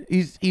assassin.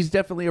 He's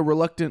definitely a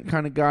reluctant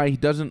kind of guy.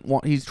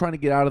 He's trying to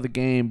get out of the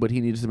game, but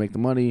he needs to make the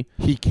money.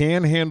 He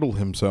can handle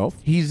himself.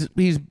 He's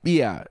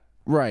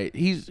right.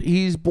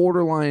 He's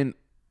borderline.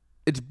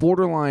 It's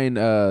borderline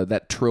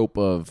that trope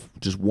of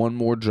just one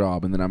more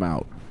job and then I'm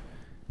out.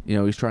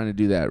 He's trying to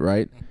do that,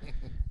 right?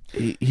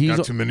 He's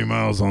got too many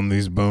miles on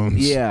these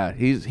bones. Yeah,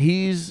 he's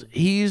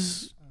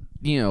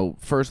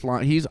first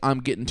line. I'm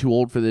getting too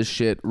old for this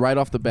shit right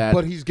off the bat.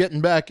 But he's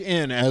getting back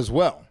in as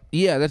well.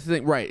 Yeah, that's the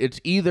thing. Right.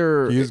 It's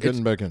either he's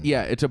getting back in.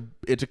 Yeah,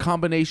 it's a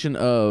combination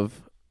of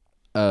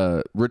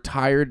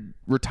retired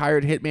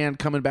hitman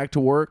coming back to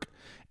work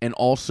and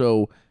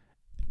also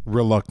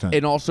reluctant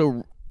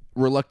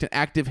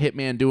active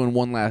hitman doing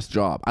one last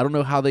job. I don't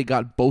know how they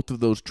got both of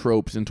those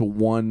tropes into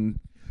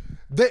one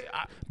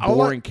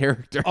boring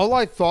character. All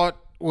I thought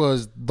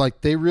was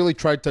like they really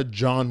tried to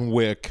John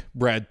Wick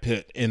Brad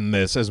Pitt in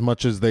this as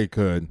much as they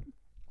could.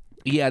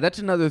 Yeah, that's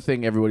another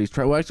thing everybody's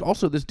trying. Well,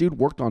 also, this dude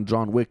worked on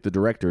John Wick, the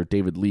director,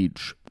 David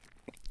Leitch.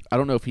 I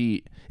don't know if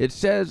it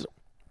says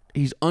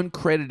he's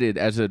uncredited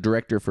as a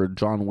director for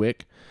John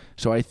Wick.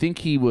 So I think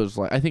he was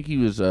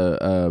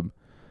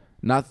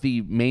not the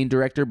main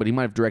director, but he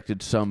might have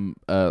directed some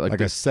like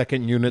a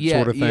second unit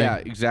sort of thing. Yeah,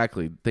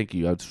 exactly. Thank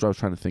you. That's what I was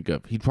trying to think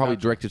of. He probably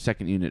directed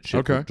second unit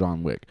shit for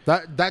John Wick.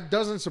 That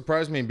doesn't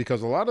surprise me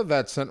because a lot of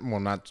that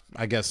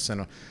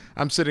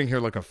I'm sitting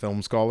here like a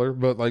film scholar,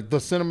 but like the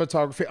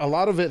cinematography, a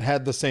lot of it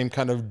had the same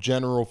kind of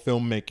general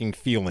filmmaking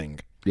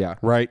feeling. Yeah.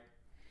 Right?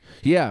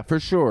 Yeah, for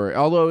sure.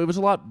 Although it was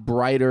a lot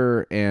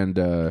brighter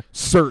and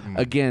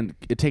certainly. Again,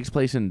 it takes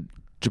place in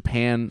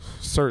Japan.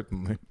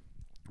 Certainly.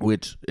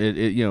 Which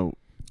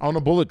on a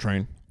bullet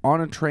train.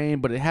 On a train,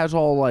 but it has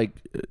all like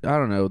I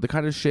don't know, the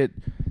kind of shit.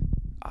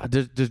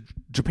 Does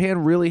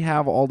Japan really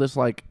have all this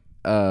like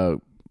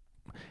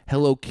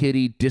Hello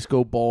Kitty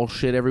disco ball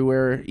shit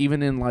everywhere,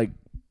 even in like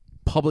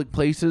public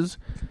places.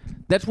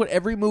 That's what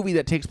every movie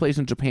that takes place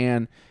in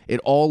Japan,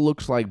 it all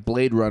looks like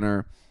Blade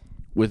Runner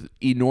with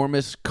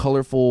enormous,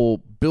 colorful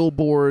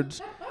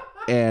billboards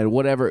and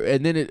whatever.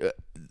 And then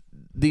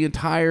the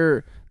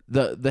entire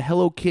the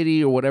Hello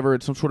Kitty or whatever,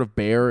 it's some sort of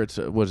bear.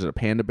 Was it a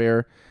panda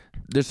bear?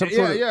 There's some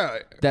sort of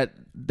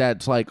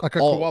that's like a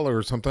koala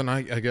or something,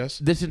 I guess.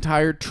 This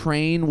entire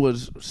train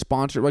was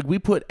sponsored. Like, we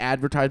put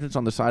advertisements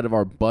on the side of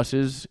our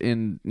buses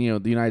in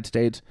the United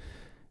States.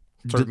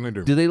 Certainly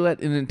do. Do they let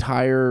an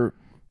entire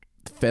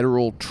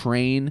federal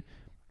train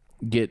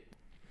get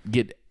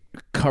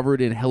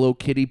covered in Hello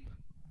Kitty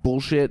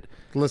bullshit?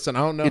 Listen, I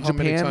don't know how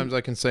many times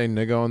I can say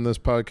nigga on this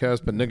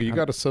podcast, but nigga, you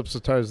got to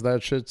subsidize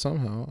that shit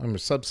somehow. I mean,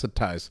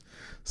 subsidize,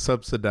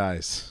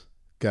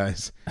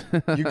 guys.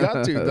 You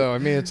got to though. I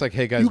mean, it's like,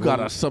 hey guys, you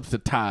gotta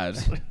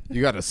subsidize.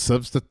 You gotta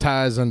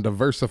subsidize and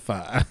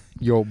diversify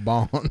your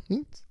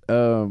bonds.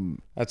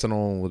 That's an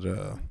old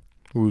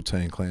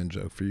Wu-Tang Clan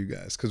joke for you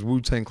guys, because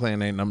Wu-Tang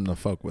Clan ain't nothing to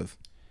fuck with.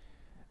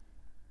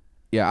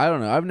 Yeah, I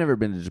don't know. I've never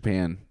been to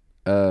Japan.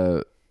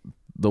 The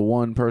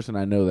one person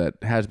I know that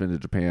has been to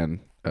Japan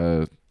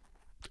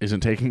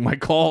isn't taking my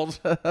calls.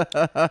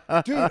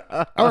 Dude,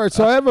 all right,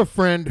 so I have a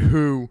friend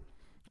who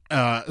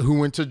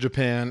went to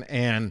Japan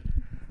and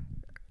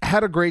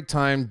had a great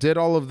time, did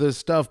all of this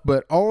stuff,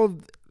 but all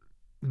of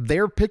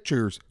their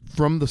pictures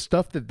from the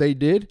stuff that they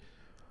did,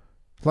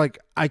 like,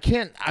 I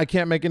can't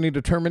make any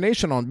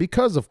determination on,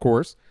 because of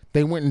course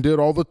they went and did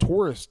all the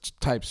tourist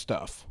type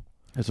stuff.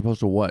 As opposed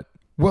to what?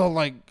 Well,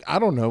 like, I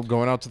don't know,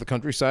 going out to the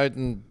countryside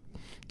and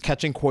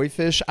catching koi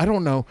fish. I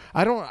don't know.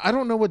 I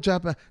don't know what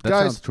Japan. That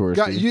guys, sounds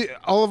touristy.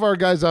 all of our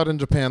guys out in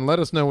Japan, let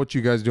us know what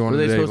you guys do on What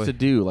are a they daily. supposed to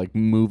do? Like,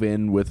 move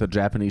in with a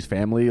Japanese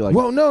family? Like,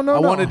 Well, no. I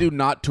want to do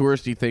not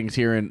touristy things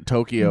here in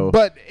Tokyo.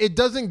 But it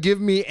doesn't give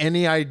me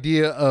any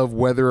idea of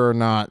whether or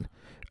not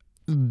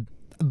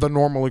the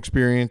normal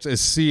experience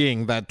is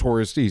seeing that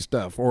touristy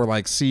stuff, or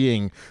like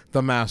seeing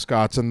the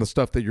mascots and the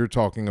stuff that you're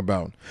talking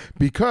about,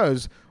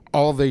 because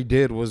all they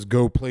did was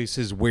go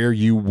places where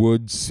you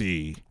would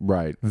see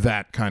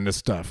that kind of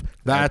stuff.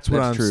 That's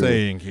what I'm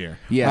saying here.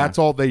 Yeah. That's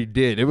all they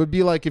did. It would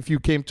be like if you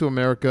came to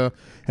America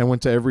and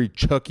went to every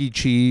Chuck E.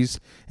 Cheese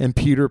and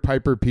Peter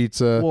Piper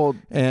Pizza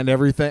and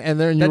everything, and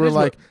then you were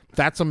like,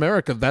 that's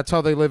America. That's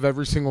how they live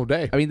every single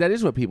day. I mean, that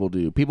is what people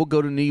do. People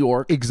go to New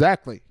York.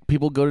 Exactly.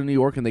 People go to New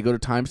York and they go to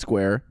Times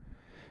Square,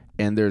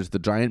 and there's the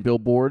giant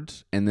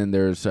billboards, and then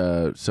there's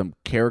some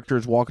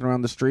characters walking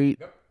around the street.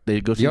 Yep.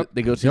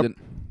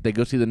 They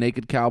go see the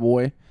Naked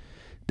Cowboy.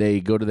 They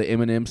go to the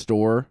M&M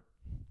store,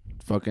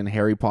 fucking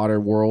Harry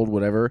Potter World,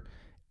 whatever,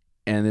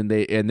 and then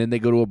they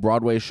go to a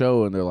Broadway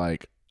show, and they're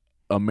like,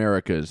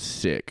 America's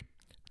sick.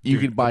 You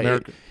could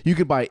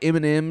buy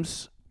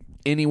M&Ms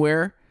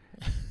anywhere.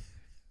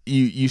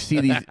 You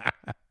see these.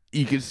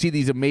 You can see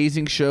these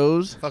amazing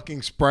shows.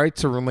 Fucking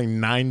Sprites are only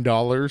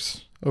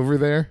 $9 over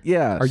there.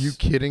 Yeah. Are you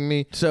kidding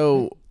me?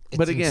 So, it's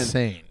but again,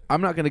 insane.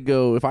 I'm not going to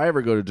go, if I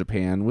ever go to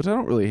Japan, which I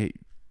don't really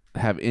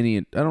have any.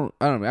 I don't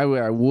know.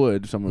 I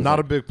would. Not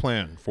a big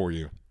plan for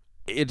you.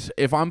 It's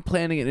if I'm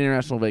planning an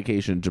international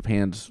vacation,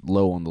 Japan's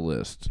low on the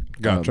list.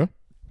 Gotcha.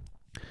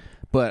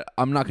 But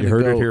I'm not going to go.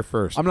 You heard it here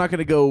first. I'm not going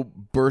to go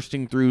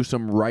bursting through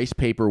some rice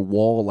paper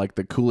wall like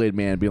the Kool-Aid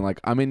Man, being like,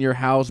 "I'm in your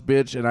house,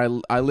 bitch,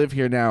 and I live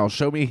here now.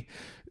 Show me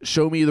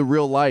the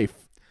real life."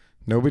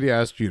 Nobody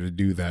asked you to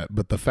do that,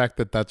 but the fact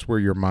that that's where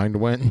your mind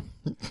went.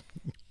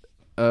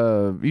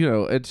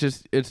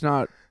 It's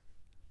not.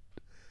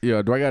 Do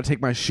I got to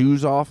take my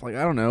shoes off? Like,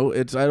 I don't know.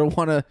 I don't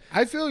want to.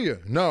 I feel you.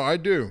 No, I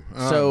do.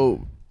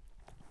 So,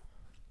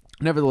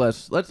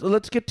 nevertheless,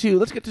 let's get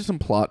to some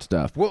plot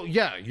stuff. Well,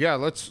 yeah.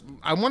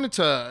 I wanted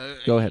to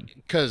go ahead,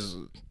 because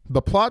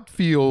the plot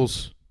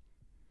feels,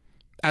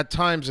 at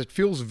times, it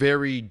feels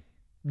very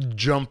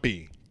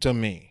jumpy to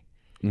me.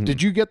 Mm-hmm.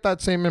 Did you get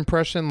that same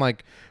impression?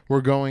 Like,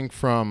 we're going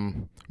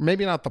from,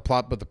 maybe not the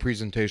plot, but the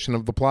presentation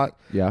of the plot.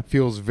 Yeah,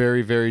 feels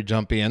very, very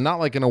jumpy, and not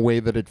like in a way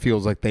that it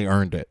feels like they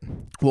earned it.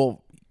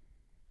 Well,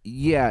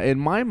 yeah. In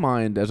my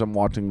mind, as I'm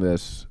watching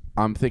this,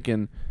 I'm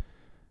thinking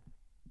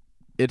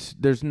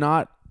there's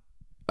not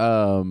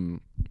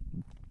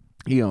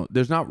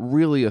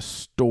really a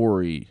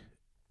story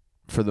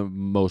for the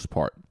most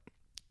part.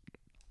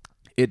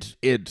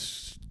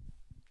 It's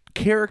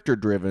character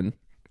driven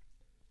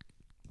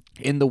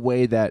in the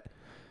way that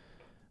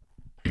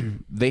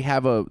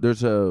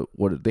there's a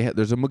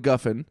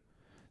MacGuffin,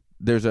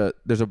 there's a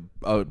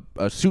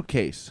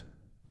suitcase.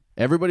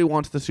 Everybody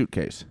wants the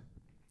suitcase.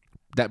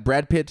 That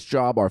Brad Pitt's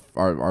job,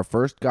 our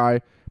first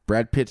guy,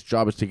 Brad Pitt's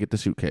job is to get the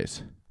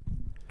suitcase.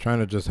 Trying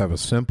to just have a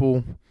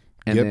simple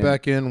get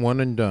back in,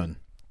 one and done.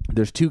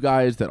 There's two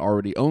guys that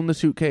already own the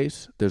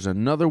suitcase. There's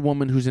another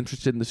woman who's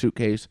interested in the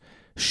suitcase.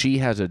 She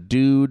has a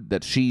dude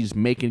that she's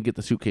making get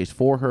the suitcase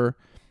for her.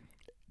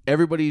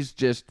 Everybody's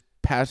just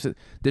passing.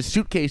 This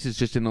suitcase is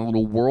just in a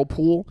little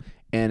whirlpool,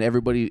 and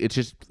it's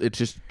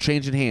just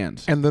changing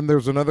hands. And then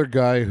there's another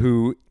guy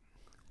who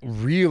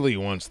really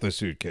wants the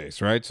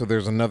suitcase, right? So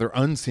there's another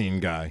unseen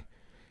guy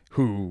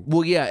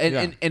Well, yeah,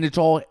 and it's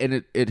all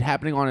it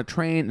happening on a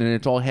train, and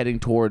it's all heading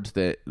towards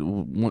you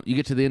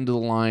get to the end of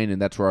the line, and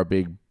that's where our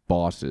big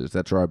boss is.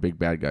 That's where our big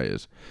bad guy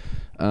is.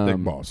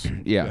 Big boss.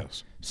 Yeah.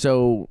 Yes.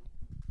 So,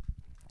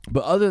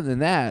 but other than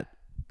that,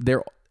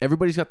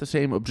 everybody's got the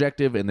same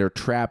objective, and they're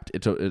trapped.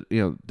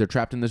 They're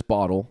trapped in this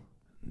bottle.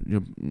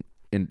 In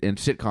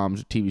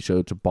sitcoms, TV show,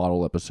 it's a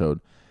bottle episode.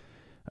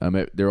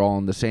 They're all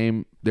on the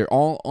same. They're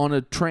all on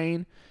a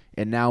train.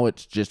 And now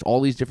it's just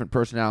all these different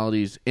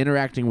personalities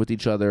interacting with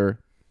each other,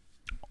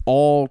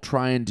 all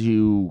trying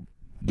to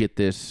get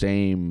this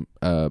same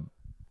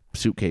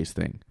suitcase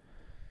thing.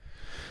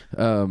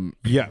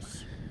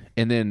 Yes.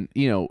 And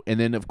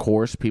then of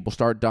course people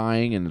start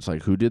dying, and it's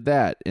like, who did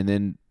that? And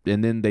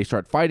then they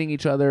start fighting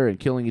each other and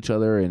killing each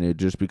other, and it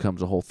just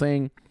becomes a whole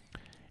thing.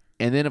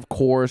 And then of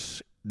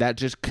course that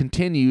just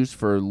continues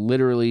for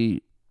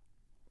literally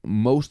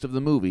most of the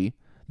movie.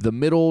 The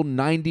middle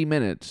 90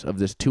 minutes of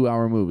this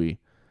 2-hour movie.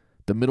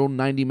 The middle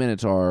 90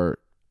 minutes are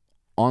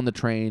on the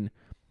train,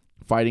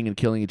 fighting and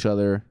killing each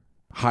other,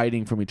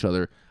 hiding from each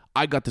other.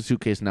 I got the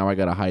suitcase, now I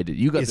gotta hide it.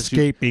 You got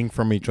escaping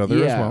from each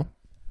other as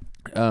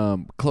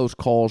well. Close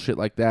call, shit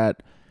like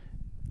that.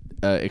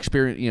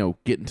 Experience,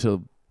 getting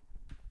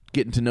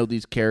to know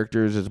these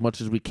characters as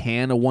much as we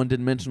can. A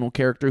one-dimensional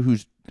character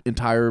whose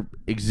entire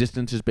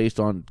existence is based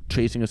on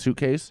chasing a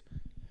suitcase.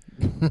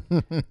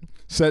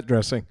 Set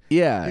dressing.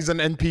 Yeah, he's an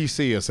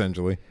NPC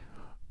essentially.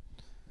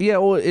 Yeah,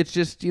 well, it's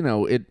just,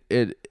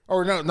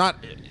 Or no, not...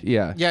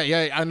 Yeah.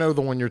 Yeah, I know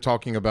the one you're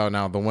talking about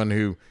now, the one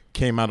who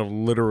came out of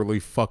literally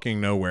fucking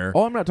nowhere.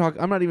 Oh, I'm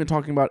not even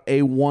talking about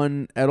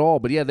A1 at all,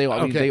 but yeah, they all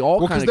kind of came out.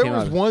 Because there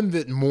was one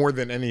that more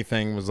than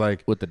anything was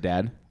like... With the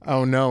dad?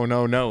 Oh,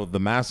 no, the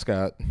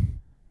mascot.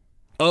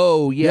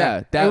 Oh,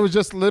 yeah. It was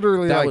just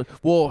literally like...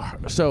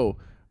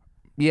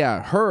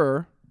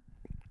 her,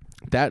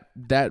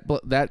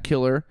 that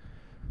killer,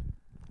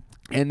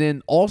 and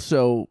then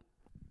also...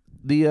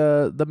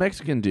 The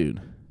Mexican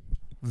dude.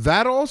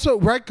 That also,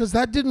 right? Because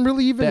that didn't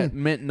really even that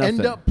meant nothing.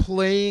 End up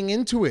playing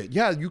into it.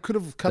 Yeah, you could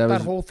have cut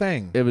that whole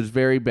thing. It was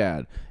very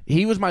bad.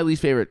 He was my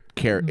least favorite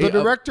character. The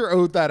director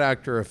owed that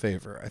actor a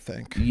favor, I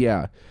think.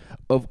 Yeah.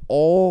 Of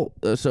all,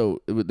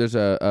 so there's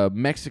a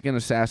Mexican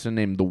assassin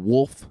named the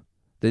Wolf.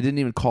 They didn't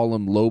even call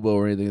him Lobo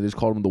or anything. They just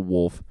called him the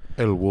Wolf.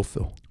 El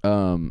Wolfo.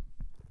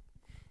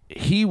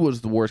 He was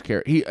the worst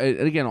character.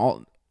 And again,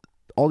 all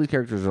these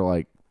characters are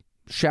like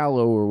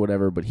shallow or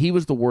whatever, but he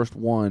was the worst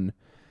one.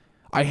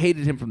 I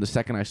hated him from the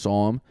second I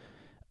saw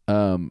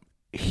him.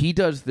 He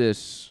does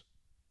this.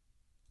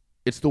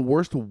 It's the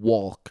worst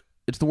walk.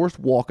 It's the worst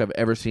walk I've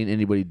ever seen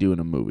anybody do in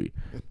a movie.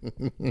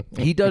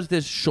 He does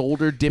this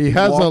shoulder dipping. He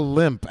has walk. A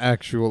limp,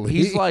 actually.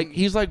 He's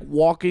like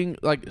walking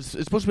like it's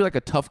supposed to be like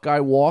a tough guy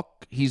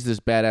walk. He's this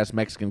badass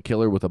Mexican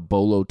killer with a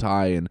bolo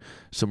tie and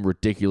some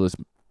ridiculous,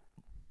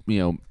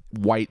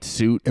 white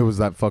suit. It was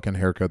that fucking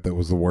haircut that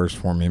was the worst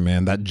for me,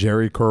 man. That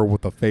Jerry curl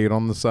with the fade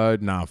on the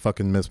side. Nah,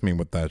 fucking miss me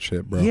with that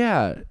shit, bro.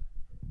 Yeah,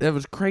 that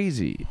was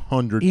crazy.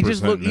 100%. He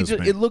just looked.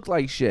 It looked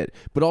like shit.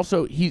 But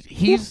also,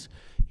 he's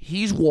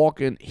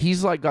walking.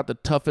 He's like got the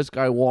toughest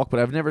guy walk. But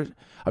I've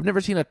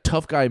never seen a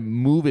tough guy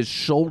move his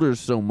shoulders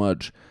so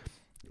much.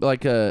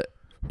 Like right,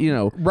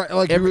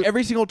 like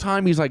every single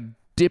time he's like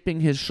dipping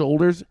his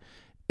shoulders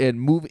and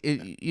move,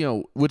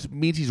 which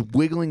means he's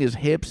wiggling his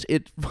hips.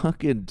 It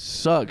fucking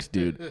sucks,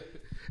 dude.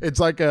 It's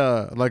like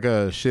a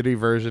shitty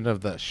version of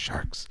the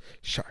Sharks,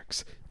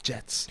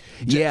 Jets.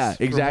 Yeah,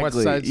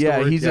 exactly.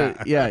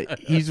 Yeah,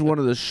 he's one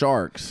of the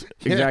sharks.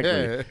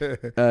 Exactly.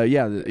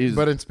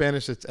 But in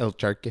Spanish, it's El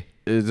Charque.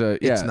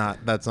 It's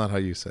not. That's not how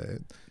you say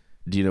it.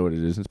 Do you know what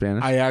it is in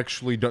Spanish? I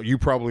actually don't. You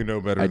probably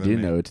know better than me. I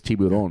do know. It's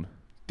tiburon.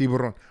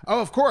 Tiburon.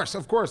 Oh, of course.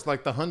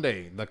 Like the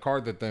Hyundai, the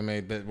car that they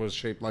made that was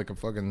shaped like a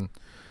fucking...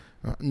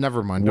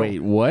 never mind.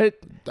 Wait, what?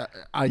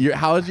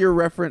 How is your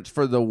reference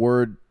for the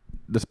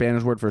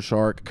Spanish word for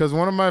shark? Because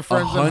one of my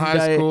friends in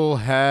high school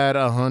had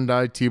a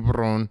Hyundai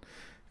Tiburon,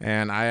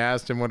 and I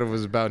asked him what it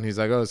was about, and he's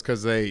like, oh, it's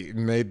because they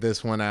made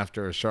this one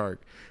after a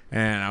shark.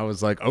 And I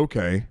was like,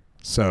 okay.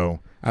 So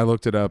I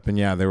looked it up, and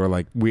yeah, they were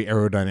like, we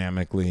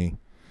aerodynamically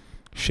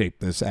shaped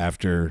this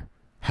after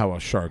how a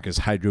shark is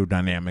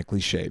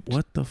hydrodynamically shaped.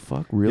 What the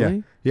fuck?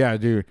 Really? Yeah,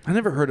 dude. I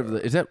never heard of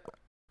Is that...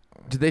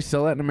 Did they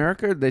sell that in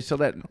America? Did they sell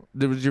that?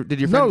 Did your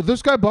friend... No,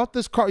 this guy bought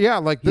this car. Yeah,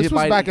 like this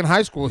was back in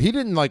high school. He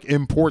didn't like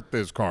import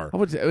this car.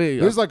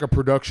 It was like a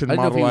production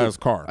model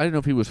car. I didn't know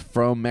if he was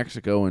from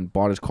Mexico and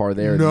bought his car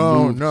there.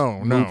 No,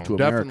 moved to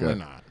definitely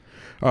America.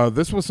 not.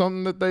 This was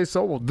something that they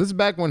sold. This is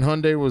back when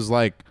Hyundai was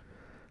like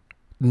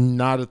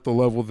not at the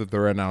level that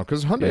they're at now.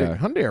 Because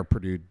Hyundai are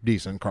pretty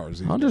decent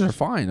cars. Hyundais are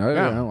fine.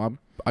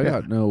 I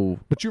got no.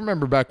 But you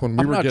remember back when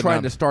we were not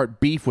trying to start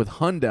beef with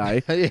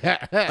Hyundai.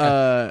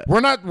 Yeah.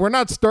 We're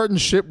not starting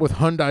shit with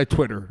Hyundai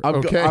Twitter.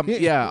 Okay. I'm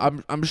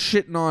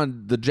shitting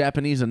on the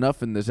Japanese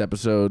enough in this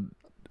episode.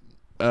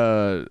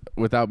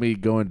 Without me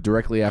going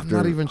directly after.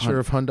 I'm not even sure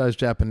if Hyundai's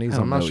Japanese.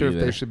 I'm not sure if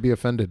they should be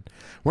offended.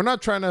 We're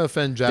not trying to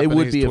offend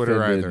Japanese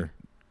Twitter either.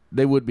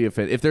 They would be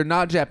offended if they're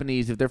not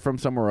Japanese. If they're from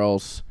somewhere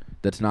else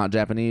that's not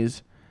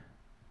Japanese,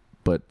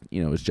 but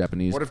it's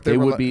Japanese. What if they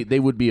were they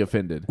would be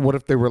offended. What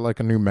if they were like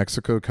a New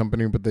Mexico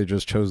company, but they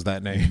just chose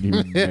that name?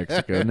 New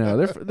Mexico. No,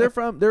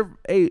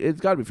 it's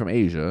got to be from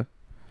Asia.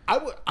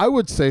 I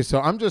would say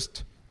so.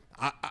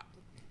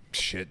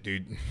 Shit,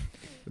 dude.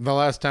 The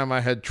last time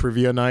I had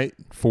trivia night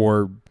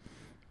for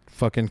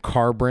fucking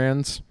car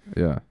brands,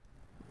 Yeah.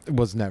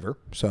 was never.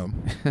 So,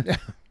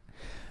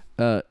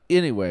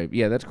 anyway,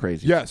 yeah, that's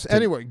crazy. yes.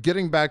 Anyway,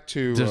 getting back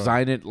to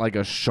Design it like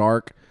a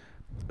shark.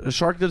 A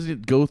shark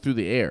doesn't go through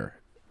the air.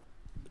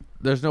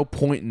 There's no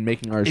point in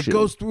making our it shit.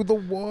 goes through the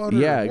water.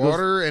 Yeah,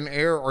 water and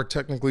air are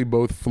technically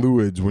both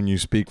fluids when you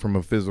speak from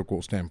a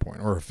physical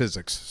standpoint or a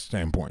physics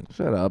standpoint.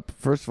 Shut up.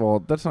 First of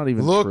all, that's not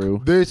even Look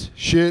true. this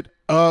shit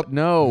up.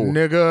 No.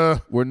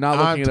 Nigga. We're not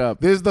looking it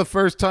up. This is the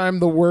first time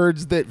the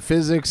words that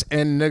physics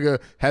and nigga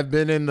have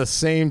been in the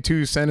same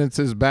two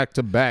sentences back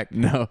to back.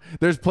 No,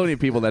 there's plenty of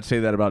people that say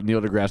that about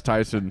Neil deGrasse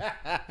Tyson.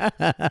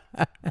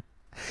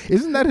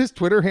 Isn't that his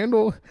Twitter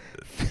handle?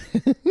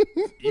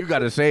 You got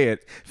to say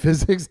it.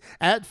 Physics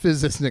at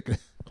physics nigga.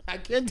 I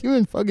can't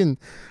even fucking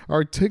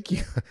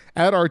articulate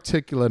at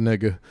articula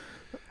nigga.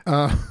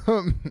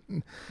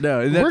 No,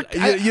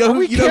 are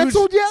we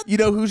canceled yet? You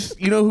know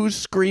who's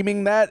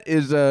screaming that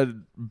is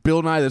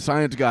Bill Nye the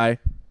Science Guy.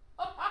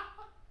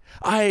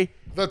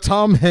 The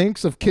Tom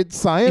Hanks of Kid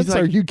Science. He's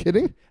like- Are you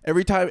kidding?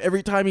 Every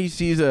time he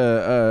sees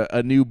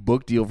a new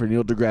book deal for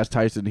Neil deGrasse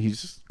Tyson,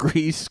 he's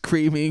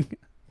screaming.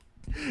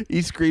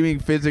 He's screaming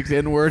physics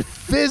N-word.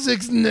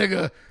 Physics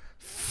nigga.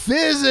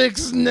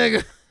 Physics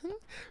nigga.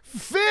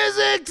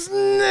 Physics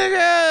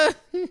nigga.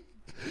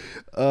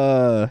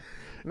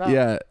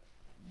 Yeah.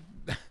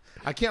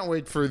 I can't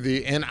wait for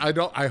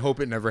I hope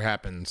it never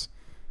happens,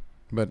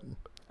 but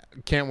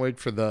can't wait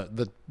for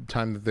the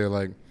time that they're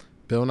like,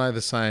 Bill Nye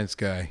the Science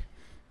Guy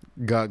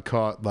got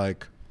caught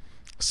like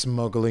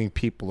smuggling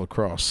people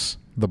across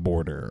the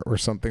border or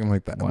something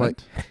like that. What? Like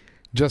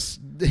just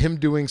him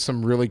doing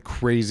some really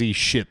crazy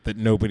shit that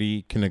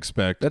nobody can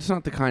expect. That's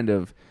not the kind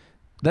of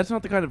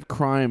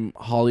crime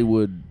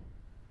Hollywood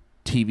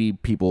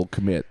TV people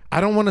commit.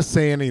 I don't want to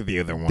say any of the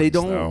other ones. They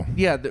don't. though.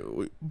 Yeah,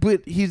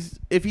 but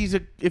if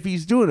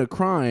he's doing a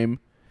crime,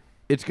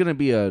 it's gonna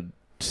be a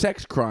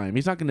sex crime.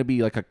 He's not gonna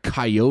be like a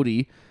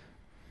coyote.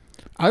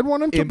 I'd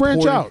want him to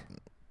branch out.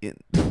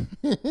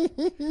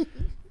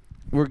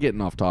 We're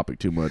getting off topic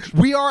too much.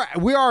 We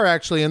are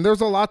actually, and there's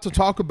a lot to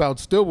talk about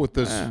still with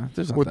this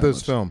there's not that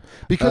much. film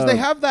because they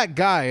have that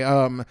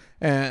guy.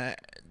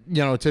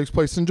 It takes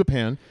place in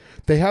Japan.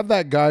 They have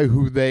that guy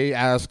who they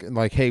ask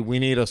like, "Hey, we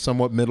need a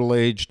somewhat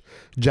middle-aged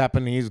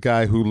Japanese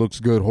guy who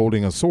looks good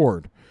holding a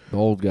sword." The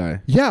old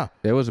guy. Yeah.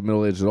 He wasn't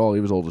middle aged at all. He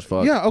was old as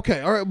fuck. Yeah.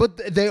 Okay. All right.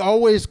 But they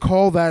always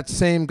call that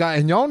same guy,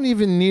 and y'all don't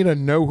even need to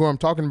know who I'm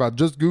talking about.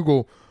 Just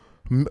Google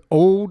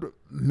old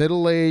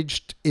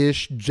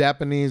middle-aged-ish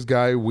Japanese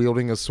guy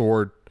wielding a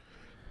sword,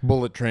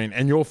 bullet train,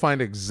 and you'll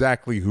find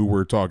exactly who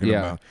we're talking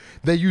about.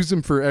 They use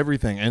him for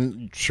everything,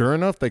 and sure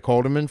enough, they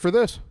called him in for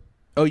this.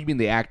 Oh, you mean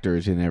the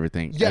actors and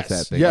everything? Yes,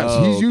 That's that thing. yes,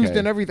 Oh, he's used okay.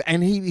 in everything,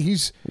 and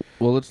he's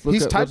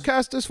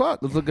typecast as fuck.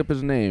 Let's look up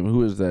his name.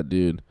 Who is that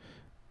dude?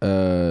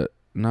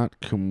 Not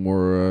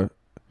Kimura.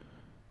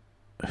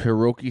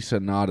 Hiroki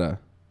Sanada.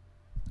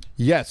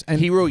 Yes, and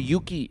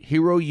Hiroyuki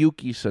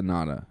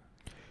Sanada.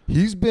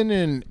 he's been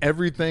in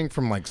everything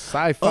from like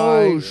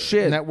sci-fi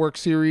shit. network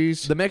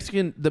series. The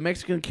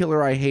Mexican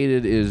killer I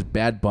hated is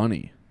Bad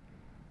Bunny.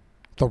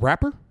 The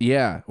rapper?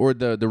 Yeah, or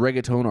the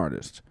reggaeton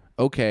artist.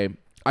 Okay,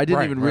 I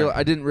didn't even realize.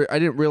 I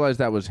didn't realize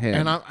that was him.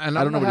 And I'm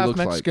I don't know the what he half looks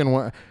Mexican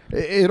one.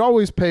 It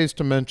always pays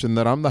to mention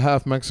that I'm the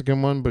half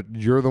Mexican one, but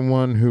you're the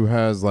one who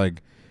has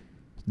like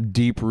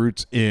deep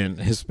roots in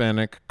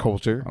Hispanic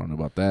culture. I don't know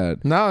about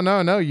that.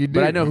 No, you do.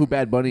 But I know who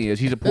Bad Bunny is.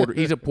 He's a Puerto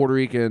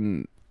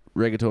Rican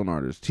reggaeton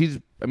artist. He's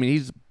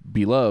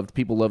beloved.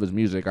 People love his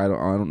music. I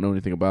don't know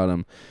anything about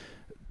him.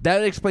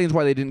 That explains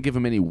why they didn't give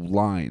him any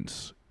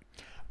lines.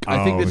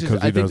 I think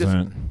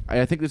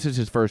this is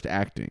his first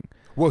acting.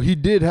 Well, he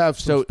did have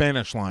some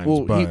Spanish lines.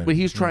 Well, but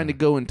he's trying to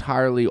go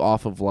entirely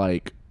off of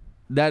like.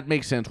 That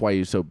makes sense why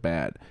he's so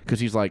bad, because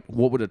he's like,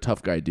 what would a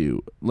tough guy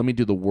do? Let me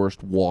do the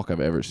worst walk I've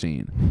ever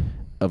seen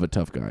of a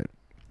tough guy.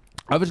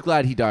 I was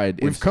glad he died.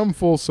 We've come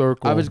full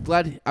circle. I was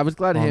glad he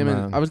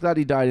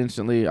died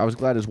instantly. I was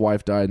glad his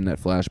wife died in that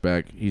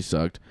flashback. He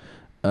sucked.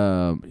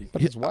 But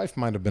his wife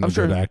might have been a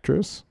good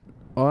actress.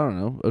 Oh, I don't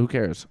know. Who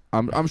cares?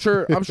 I'm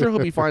sure he'll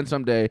be fine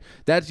someday.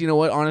 That's, you know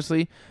what,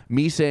 honestly,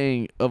 me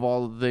saying of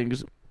all the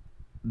things,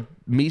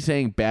 me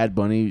saying Bad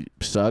Bunny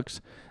sucks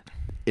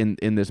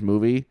in this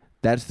movie,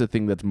 that's the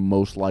thing that's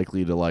most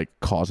likely to like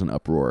cause an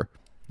uproar.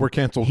 We're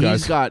canceled,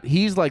 guys.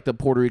 He's like the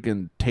Puerto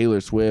Rican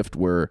Taylor Swift,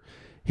 where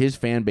his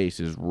fan base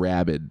is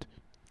rabid.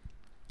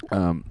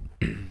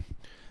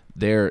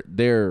 They're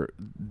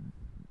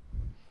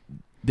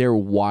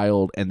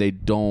wild, and they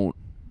don't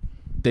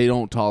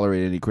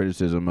tolerate any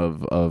criticism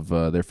of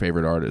their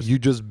favorite artist. You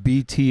just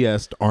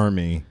BTS'd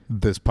Army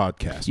this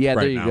podcast. Yeah,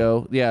 right there you now.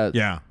 go. Yeah.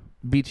 Yeah.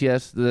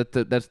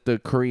 BTS. That's the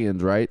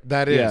Koreans, right?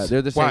 That is. Yeah,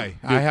 they're the same.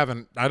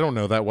 Why? I don't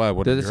know that. Why?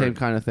 What? They're the same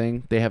kind of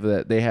thing. They have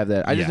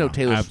that. I just know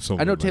Taylor.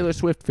 Absolutely. I know Taylor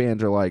Swift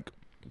fans are like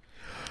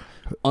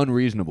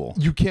unreasonable.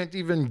 You can't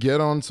even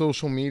get on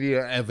social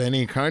media of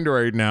any kind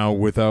right now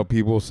without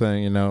people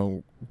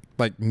saying,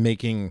 like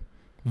making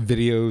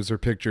videos or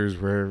pictures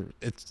where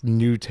it's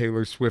new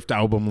Taylor Swift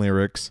album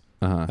lyrics,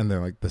 and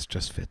they're like, "This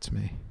just fits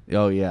me."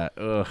 Oh yeah,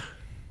 ugh,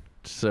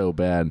 so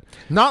bad.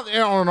 Not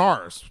on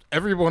ours.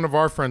 Every one of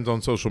our friends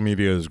on social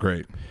media is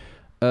great.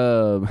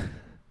 No,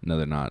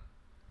 they're not.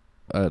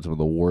 That's some of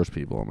the worst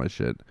people on my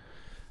shit.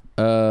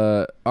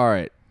 All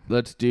right,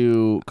 let's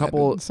do a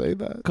couple. I didn't say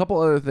that. Couple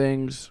other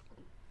things.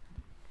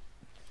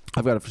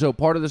 So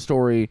part of the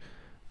story,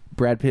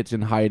 Brad Pitt's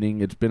in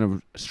hiding. It's been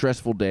a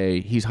stressful day.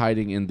 He's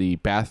hiding in the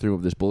bathroom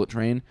of this bullet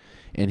train,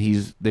 and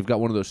they've got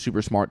one of those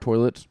super smart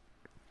toilets,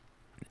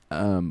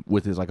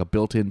 with his like a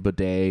built-in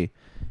bidet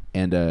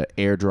and a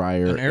air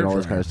dryer and all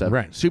this kind of stuff.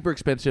 Right. Super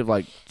expensive,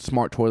 like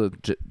smart toilet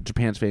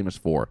Japan's famous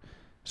for.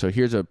 So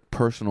here's a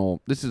personal.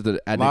 This is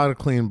a lot of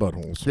clean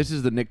buttholes. This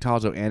is the Nick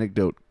Tazo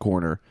anecdote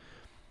corner.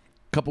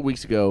 A couple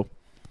weeks ago,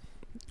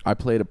 I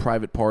played a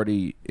private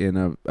party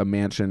in a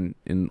mansion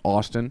in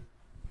Austin.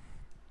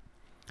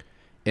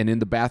 And in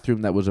the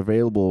bathroom that was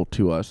available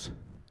to us,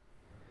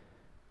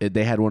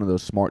 they had one of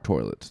those smart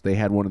toilets. They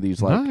had one of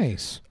these like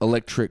nice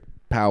electric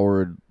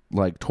powered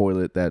like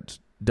toilet that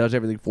does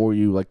everything for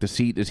you. Like the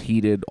seat is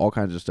heated, all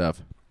kinds of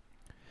stuff.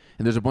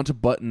 And there's a bunch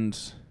of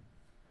buttons.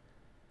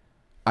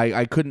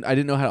 I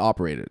didn't know how to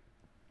operate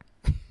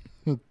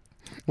it.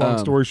 Long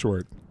story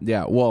short.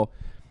 Yeah, well,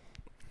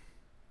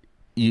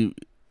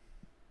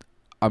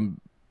 I'm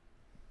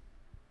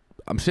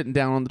sitting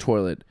down on the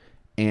toilet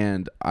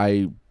and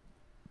I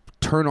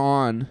turn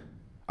on.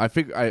 I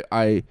figure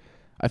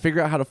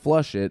out how to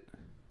flush it,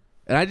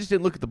 and I just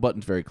didn't look at the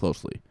buttons very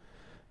closely.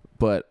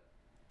 But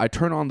I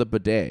turn on the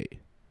bidet,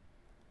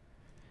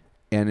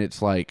 and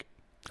it's like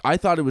I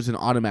thought it was an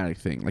automatic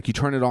thing. Like you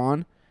turn it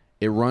on,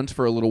 it runs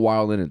for a little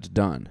while, then it's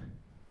done.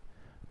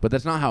 But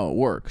that's not how it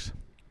works.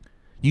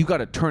 You got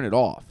to turn it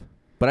off.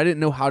 But I didn't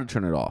know how to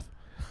turn it off.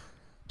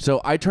 So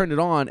I turned it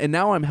on, and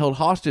now I'm held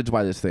hostage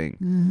by this thing.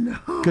 No.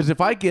 Because if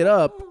I get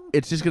up,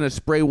 it's just going to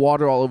spray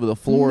water all over the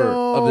floor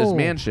of this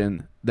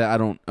mansion that I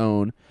don't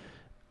own.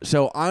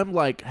 So I'm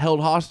like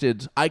held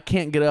hostage. I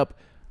can't get up,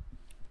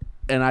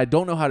 and I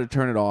don't know how to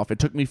turn it off. It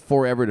took me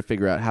forever to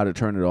figure out how to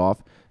turn it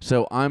off.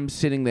 So I'm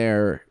sitting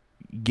there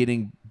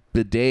getting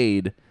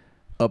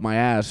up my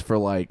ass for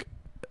like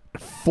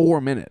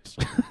 4 minutes.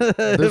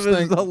 It was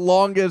the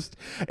longest,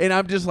 and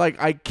I'm just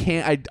like, I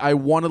can't. I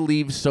want to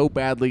leave so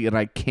badly, and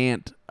I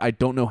can't. I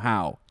don't know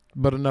how.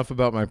 But enough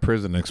about my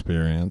prison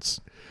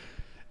experience.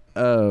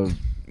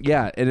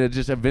 Yeah, and it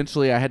just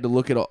eventually I had to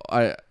look at.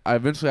 I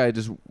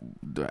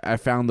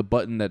found the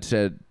button that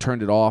said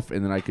turned it off,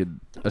 and then I could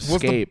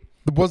escape.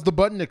 Was the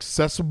button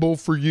accessible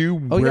for you?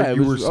 It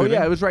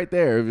was right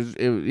there.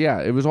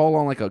 It was all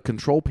on like a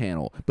control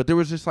panel, but there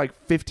was just like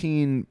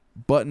 15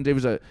 buttons.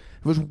 It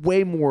was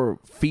way more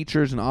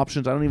features and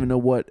options. I don't even know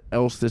what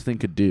else this thing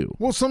could do.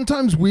 Well,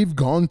 sometimes we've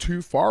gone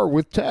too far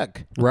with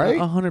tech, right?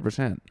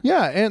 100%.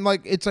 Yeah, and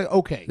like it's like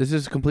okay, this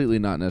is completely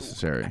not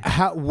necessary.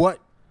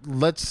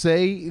 Let's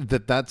say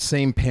that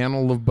same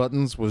panel of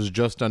buttons was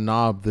just a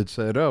knob that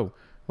said, "Oh,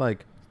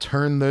 like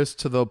turn this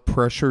to the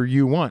pressure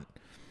you want."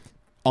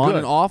 On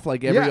and off,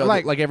 like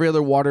every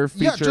other water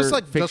feature. Yeah, just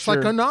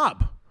like a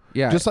knob.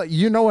 Yeah, just like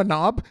a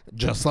knob,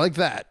 just like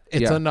that.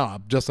 It's a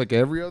knob, just like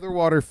every other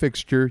water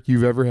fixture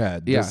you've ever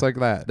had. Just like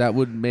that. That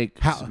would make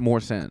more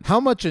sense.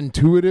 How much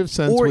intuitive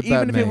sense would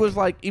that make?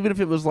 Even if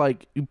it was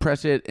like you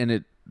press it and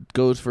it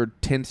goes for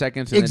 10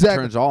 seconds and then it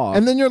turns off,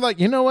 and then you're like,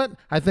 you know what?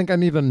 I think I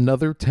need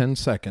another 10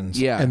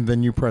 seconds. Yeah, and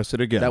then you press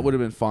it again. That would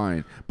have been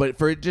fine. But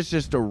for it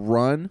just to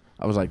run,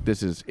 I was like,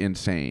 this is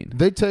insane.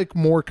 They take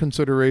more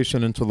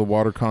consideration into the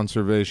water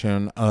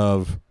conservation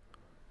of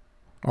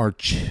our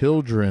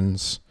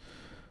children's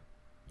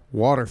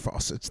water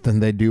faucets than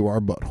they do our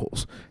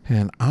buttholes.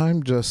 And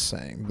I'm just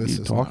saying, this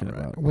is talking not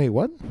right. about. Wait,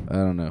 what? I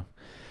don't know.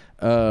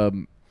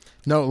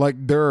 No,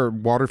 like there are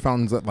water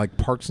fountains at like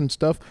parks and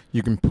stuff.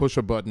 You can push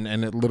a button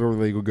and it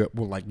literally will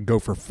go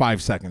for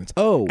 5 seconds.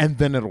 Oh, and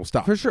then it'll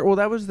stop for sure. Well,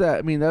 that was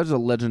a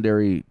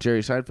legendary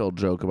Jerry Seinfeld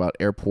joke about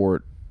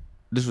airport.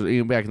 This was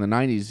even back in the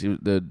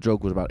 90s. The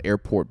joke was about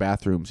airport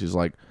bathrooms. He's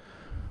like,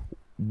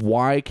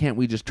 why can't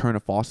we just turn a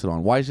faucet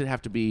on? Why does it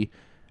have to be,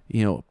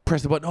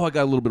 press the button? Oh, I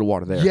got a little bit of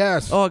water there.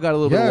 Yes. Oh, I got a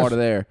little bit of water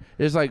there.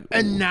 It's like,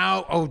 and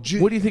now, what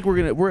do you think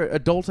we're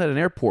adults at an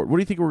airport. What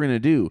do you think we're going to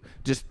do?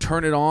 Just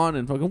turn it on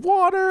and fucking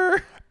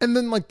water? And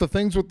then like the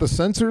things with the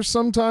sensors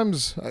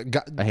sometimes.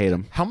 I hate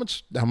them. How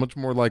much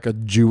more like a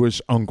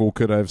Jewish uncle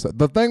could I have said?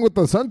 The thing with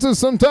the sensors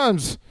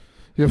sometimes.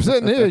 You're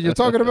sitting here, you're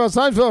talking about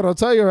Seinfeld, I'll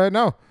tell you right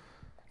now.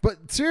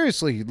 But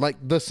seriously, like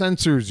the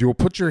sensors, you'll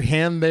put your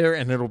hand there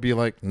and it'll be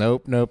like,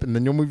 nope. And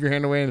then you'll move your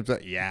hand away and it's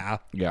like, yeah.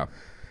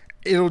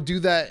 It'll do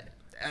that.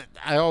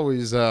 I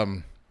always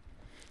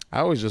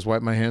just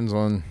wipe my hands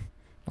on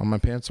my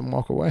pants and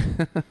walk away.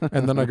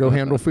 And then I go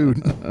handle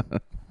food.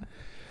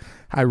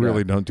 I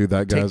really don't do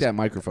that, guys. Take that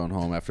microphone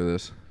home after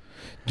this.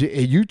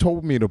 You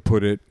told me to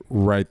put it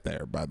right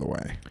there, by the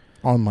way,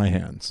 on my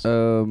hands.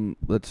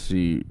 Let's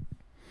see.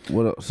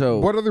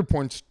 What other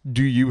points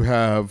do you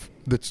have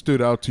that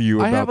stood out to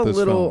you about this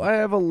film? I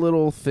have a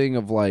little thing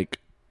of like,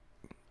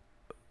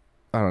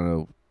 I don't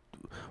know.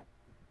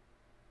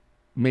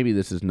 Maybe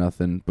this is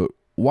nothing, but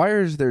why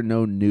is there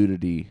no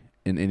nudity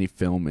in any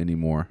film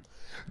anymore?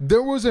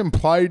 There was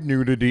implied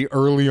nudity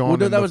early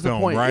on in the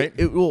film, right?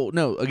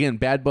 Again,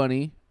 Bad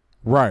Bunny,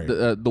 right?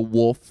 The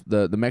wolf,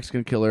 the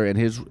Mexican killer, and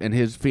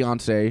his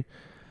fiance,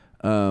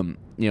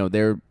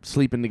 they're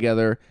sleeping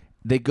together.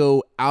 They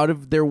go out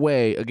of their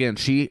way. Again,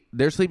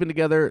 they're sleeping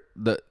together.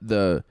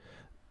 The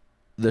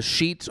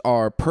sheets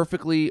are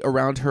perfectly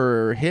around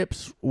her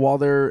hips while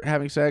they're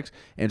having sex,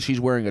 and she's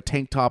wearing a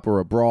tank top or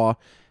a bra.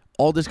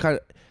 All this kind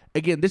of,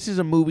 again, this is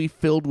a movie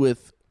filled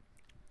with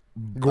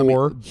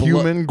gore,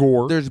 human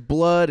gore. There's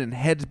blood and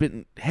heads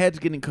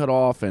getting cut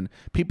off, and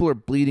people are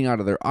bleeding out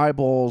of their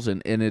eyeballs,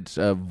 and it's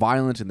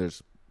violence, and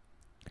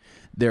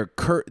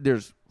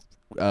there's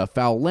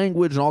foul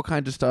language and all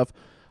kinds of stuff.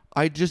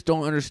 I just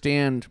don't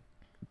understand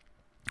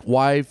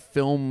why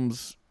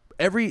films.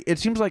 It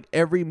seems like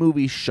every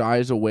movie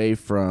shies away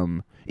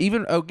from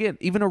even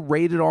a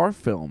rated R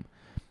film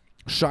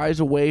shies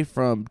away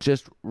from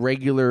just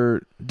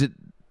regular.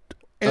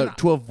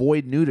 To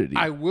avoid nudity.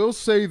 I will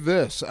say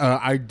this.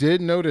 I did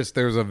notice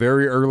there's a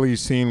very early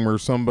scene where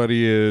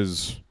somebody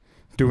is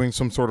doing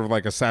some sort of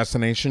like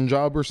assassination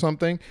job or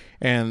something,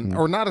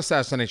 or not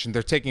assassination.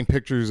 They're taking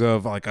pictures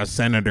of like a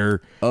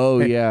senator. Oh,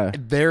 yeah.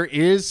 There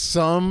is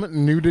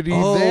some nudity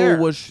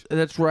there.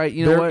 That's right.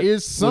 You know what? There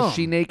is some. Was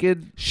she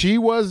naked? She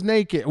was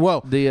naked.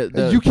 Well,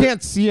 you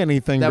can't see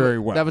anything very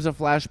well. That was a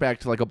flashback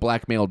to like a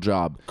blackmail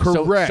job.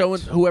 Correct. So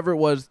whoever it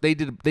was, they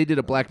did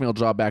a blackmail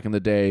job back in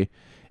the day.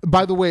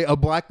 By the way, a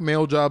black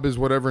male job is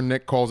whatever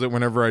Nick calls it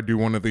whenever I do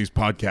one of these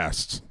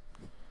podcasts.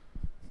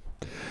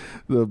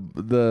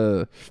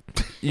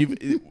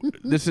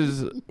 This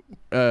is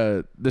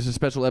a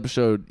special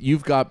episode.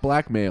 You've got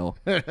blackmail.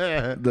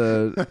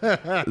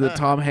 The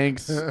Tom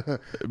Hanks,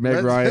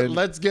 Ryan.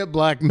 Let's get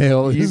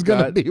blackmail. He's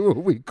gonna be what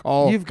we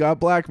call. You've got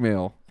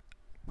blackmail.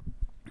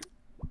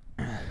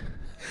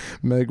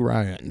 Meg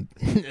Ryan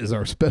is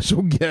our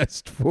special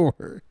guest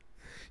for.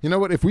 You know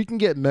what? If we can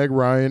get Meg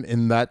Ryan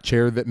in that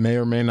chair that may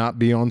or may not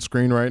be on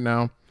screen right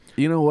now.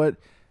 You know what?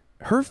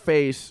 Her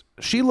face,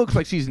 she looks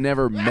like she's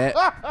never met.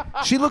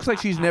 She looks like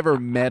she's never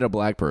met a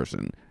black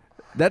person.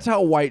 That's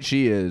how white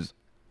she is.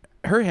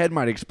 Her head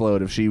might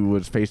explode if she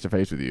was face to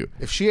face with you.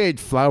 If she ate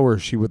flour,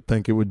 she would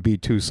think it would be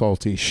too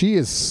salty. She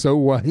is so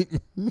white.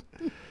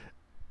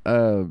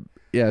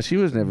 Yeah, she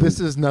was never. This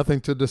is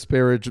nothing to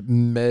disparage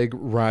Meg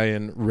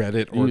Ryan,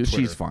 Reddit, or Twitter.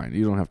 She's fine.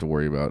 You don't have to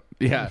worry about.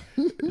 Yeah,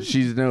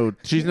 she's no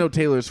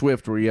Taylor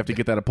Swift where you have to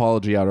get that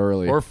apology out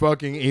early. Or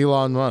fucking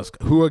Elon Musk,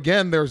 who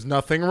again, there's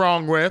nothing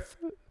wrong with.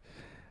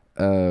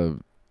 Yeah,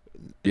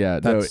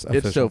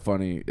 it's so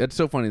funny. It's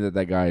so funny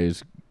that guy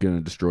is gonna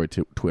destroy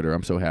Twitter.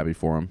 I'm so happy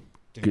for him.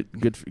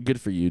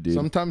 Good for you, dude.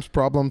 Sometimes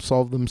problems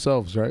solve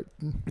themselves, right?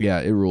 Yeah,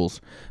 it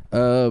rules.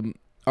 All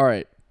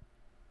right.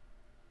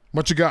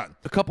 What you got?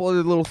 A couple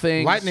other little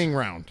things. Lightning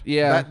round.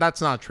 Yeah,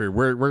 that's not true.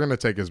 We're gonna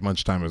take as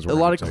much time as we're. A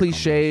lot of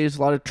cliches,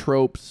 a lot of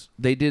tropes.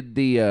 They did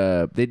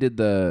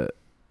the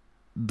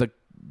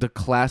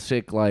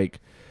classic like,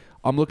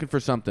 I'm looking for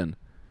something.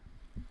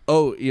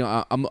 Oh,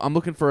 I'm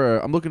looking for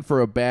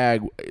a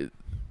bag.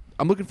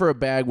 I'm looking for a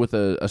bag with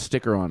a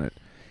sticker on it,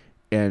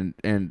 and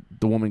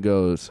the woman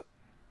goes,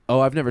 "Oh,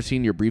 I've never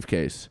seen your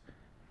briefcase,"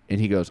 and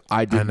he goes,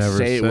 "I didn't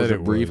say it was a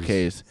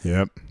briefcase."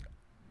 Yep.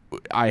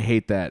 I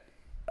hate that.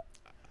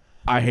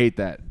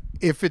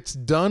 If it's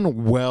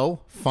done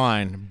well,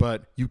 fine,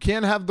 but you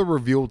can't have the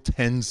reveal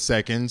 10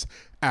 seconds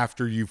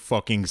after you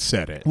fucking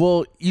said it.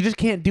 Well, you just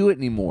can't do it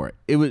anymore.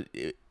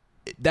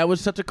 That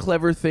was such a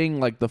clever thing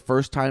like the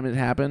first time it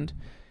happened,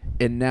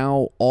 and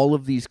now all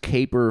of these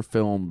caper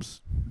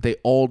films, they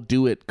all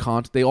do it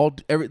they all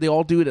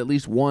do it at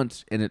least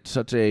once, and it's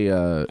such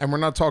a and we're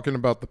not talking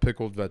about the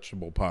pickled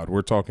vegetable pod.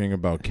 We're talking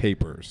about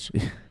capers.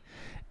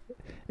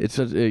 It's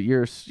such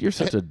you're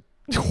such a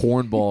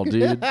cornball,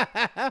 dude.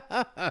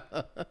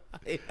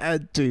 I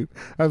had to.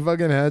 I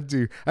fucking had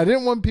to. I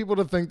didn't want people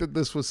to think that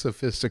this was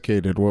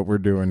sophisticated, what we're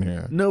doing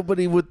here.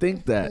 Nobody would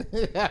think that.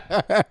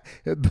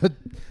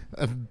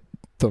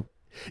 The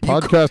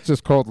podcast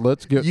is called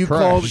Let's Get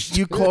Trashed.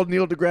 You called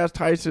Neil deGrasse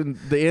Tyson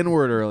the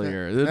N-word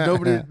earlier.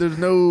 There's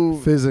no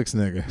physics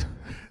nigga.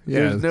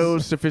 There's no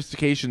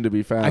sophistication to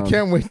be found. I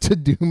can't wait to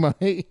do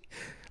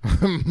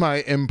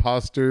my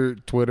imposter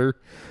Twitter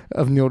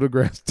of Neil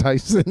deGrasse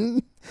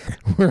Tyson,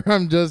 where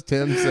I'm just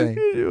him saying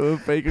a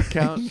fake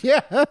account.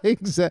 Yeah,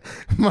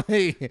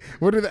 exactly.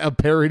 A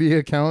parody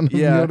account of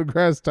Neil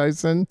deGrasse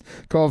Tyson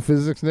called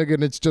Physics Nigga,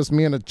 and it's just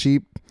me in a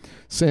cheap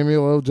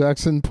Samuel L.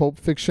 Jackson Pulp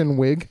Fiction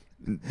wig.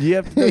 You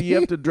have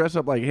to dress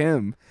up like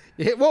him.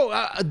 Yeah, well,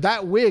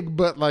 that wig,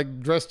 but like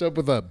dressed up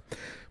with a.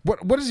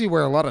 What does he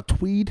wear? A lot of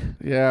tweed?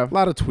 Yeah. A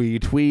lot of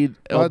tweed.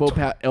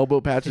 Elbow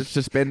patches,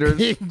 suspenders.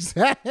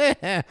 Exactly.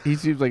 He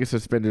seems like a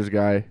suspenders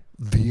guy.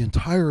 the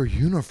entire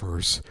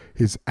universe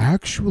is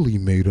actually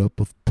made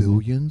up of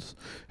billions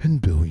and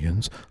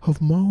billions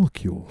of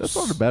molecules. That's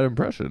not a bad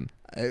impression.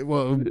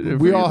 Well,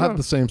 we all have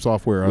the same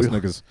software, us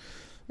niggas.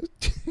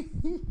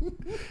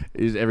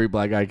 Is every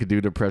black guy could do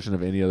an impression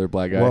of any other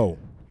black guy? Whoa.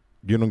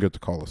 You don't get to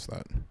call us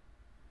that.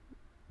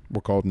 We're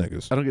called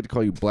niggas. I don't get to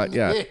call you black.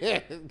 Yeah.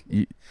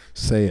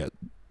 Say it.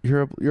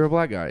 You're a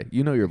black guy.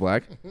 You know you're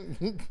black.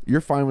 You're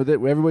fine with it.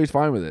 Everybody's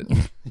fine with it.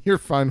 You're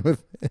fine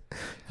with it.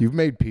 You've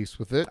made peace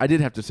with it. I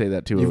did have to say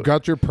that too. You've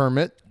got your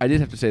permit. I did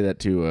have to say that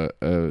to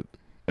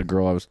a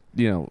girl. I was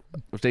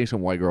dating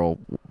some white girl,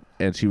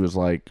 and she was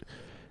like,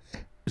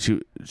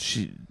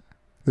 she.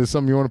 There's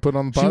something you want to put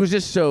on the pod? She was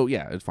just so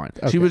it's fine.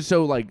 Okay. She was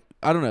so like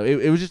I don't know.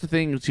 It was just a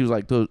thing. She was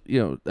like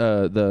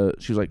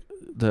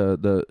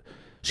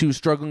she was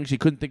struggling. She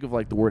couldn't think of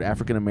like the word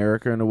African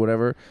American or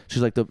whatever.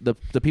 She's like the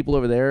people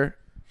over there,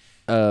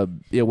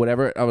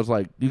 whatever. I was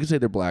like, you can say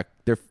they're black.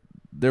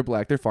 They're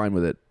black. They're fine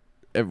with it.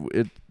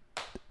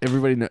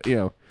 Everybody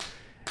know.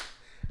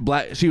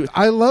 Black.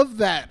 I love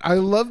that. I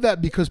love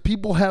that because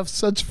people have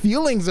such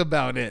feelings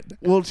about it.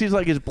 Well, she's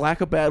like, is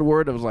black a bad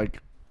word? I was like,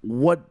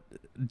 what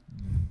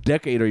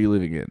decade are you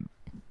living in?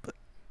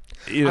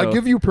 I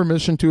give you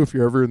permission to, if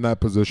you're ever in that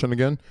position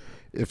again,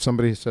 if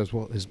somebody says,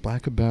 well, is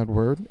black a bad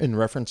word in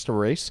reference to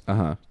race?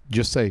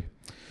 Just say,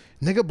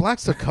 nigga,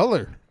 black's a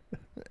color.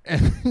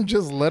 And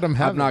just let them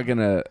have I'm not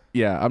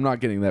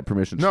getting that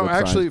permission. No,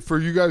 actually, sign. For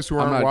you guys who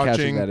aren't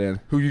watching,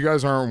 you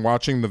guys aren't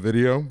watching the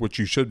video, which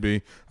you should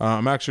be,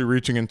 I'm actually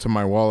reaching into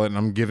my wallet and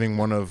I'm giving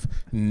one of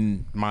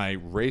my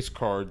race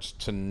cards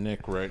to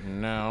Nick right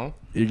now.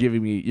 You're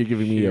giving me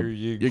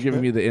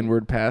the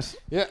inward pass.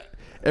 Yeah.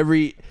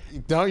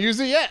 Don't use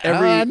it yet.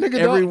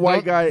 Every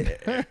white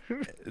guy,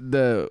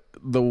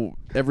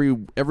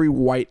 every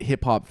white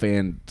hip hop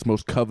fan's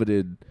most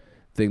coveted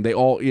thing. They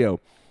all,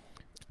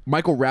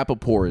 Michael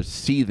Rappaport is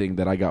seething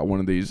that I got one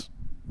of these.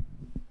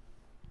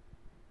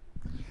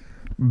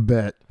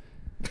 Bet.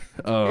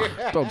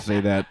 Don't say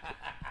that.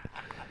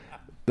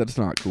 That's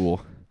not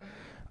cool.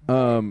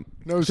 No,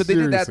 so they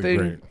did that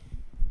thing.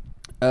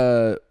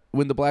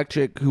 When the black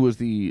chick who was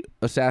the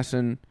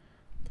assassin,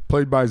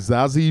 played by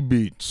Zazie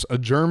Beetz, a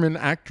German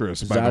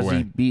actress, by the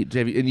way. Zazie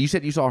Beetz. And you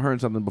said you saw her in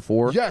something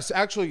before? Yes,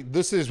 actually,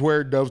 this is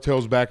where it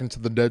dovetails back into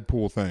the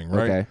Deadpool thing,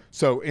 right? Okay.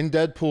 So in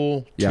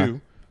Deadpool 2,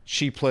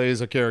 she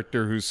plays a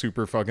character who's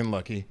super fucking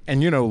lucky.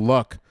 And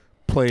luck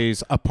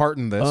plays a part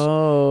in this.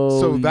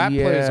 Oh, so that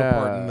plays a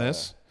part in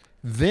this.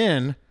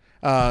 Then,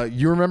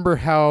 you remember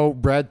how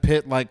Brad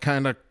Pitt, like,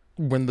 kind of,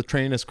 when the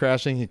train is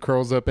crashing, he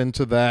curls up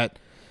into that,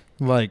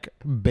 like,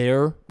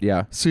 bear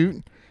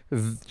suit?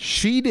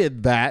 She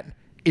did that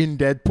in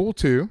Deadpool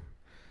 2.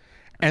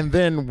 And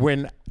then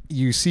when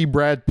you see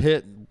Brad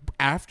Pitt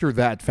after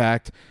that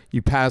fact,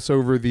 you pass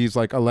over these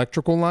like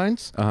electrical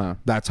lines.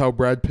 That's how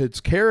Brad Pitt's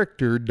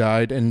character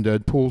died in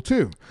Deadpool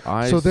 2.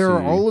 So there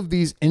are all of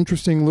these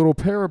interesting little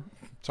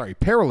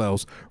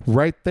parallels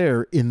right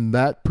there in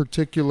that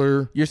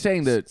particular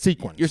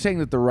sequence. You're saying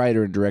that the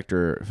writer and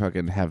director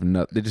fucking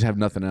they just have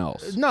nothing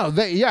else. No,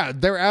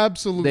 they're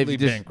absolutely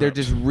bankrupt. They're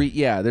just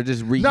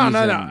reusing.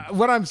 No.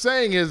 What I'm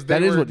saying is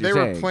they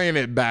were playing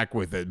it back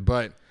with it,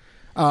 but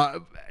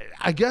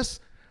I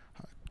guess.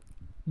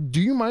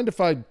 Do you mind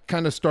if I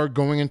kind of start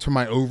going into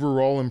my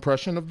overall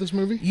impression of this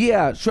movie?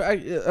 Yeah, sure.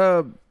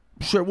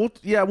 Sure. We'll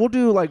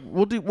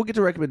get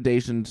to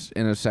recommendations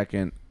in a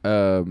second.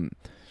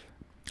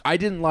 I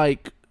didn't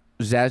like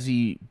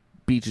Zazie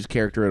Beetz's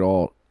character at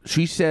all.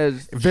 She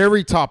says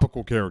very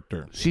topical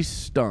character. She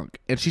stunk,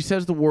 and she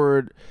says the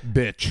word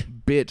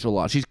bitch a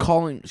lot. She's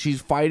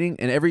fighting,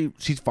 and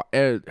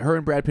her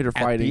and Brad Pitt are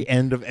fighting. At the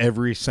end of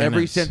every sentence.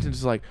 Every sentence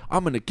is like,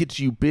 "I'm gonna get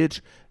you, bitch.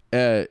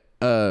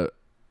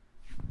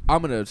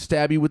 I'm gonna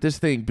stab you with this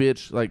thing,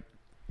 bitch." Like,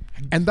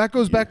 and that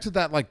goes back to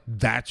that, like,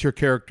 that's your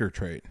character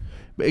trait.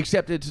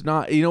 Except it's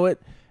not. You know what?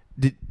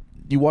 Did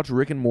you watch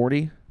Rick and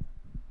Morty?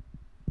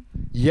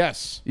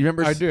 Yes, you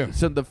remember? I do.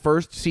 So the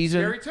first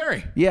season, Scary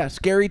Terry. Yeah,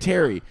 Scary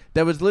Terry.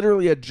 That was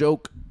literally a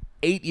joke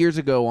 8 years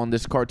ago on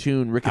this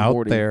cartoon, Rick and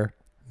Morty. Out there,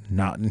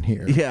 not in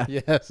here. Yeah.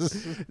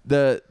 Yes.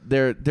 They're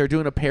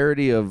doing a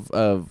parody of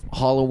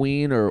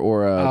Halloween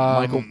or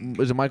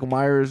Michael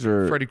Myers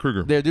or Freddy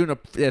Krueger.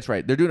 That's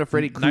right. They're doing a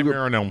Freddy Krueger.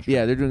 Nightmare on Elm Street.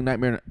 Yeah, they're doing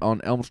Nightmare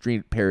on Elm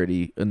Street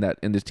parody in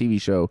this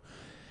TV show,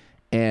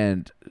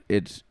 and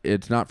it's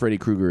not Freddy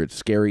Krueger. It's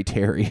Scary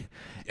Terry,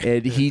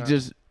 and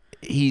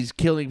he's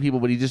killing people,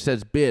 but he just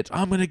says, "Bitch,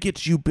 I'm gonna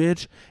get you,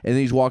 bitch," and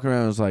then he's walking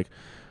around and is like,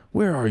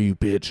 "Where are you,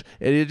 bitch?"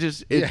 And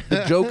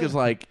the joke is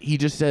like he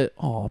just said,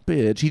 "Oh,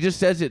 bitch." He just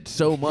says it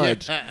so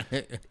much,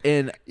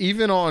 and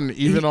even on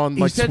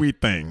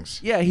sweet things.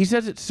 Yeah, he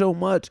says it so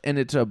much, and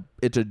it's a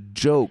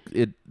joke.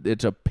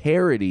 It's a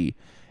parody,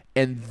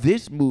 and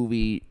this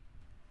movie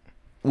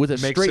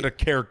makes it a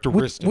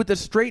characteristic with a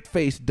straight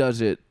face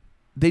does it.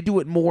 They do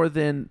it more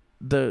than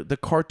the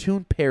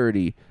cartoon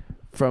parody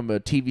from a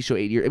TV show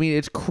 8 years. I mean,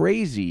 it's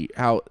crazy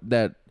how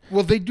that.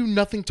 Well, they do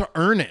nothing to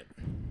earn it,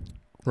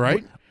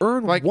 right?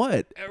 earn Like,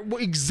 what?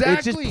 Exactly.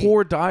 It's just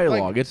poor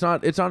dialogue.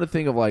 Like, it's not a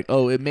thing of like,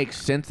 oh, it makes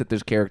sense that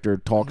this character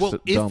talks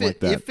dumb like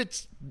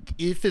that.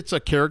 If it's a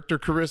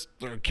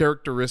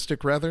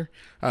characteristic rather,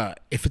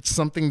 if it's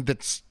something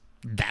that's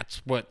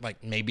what,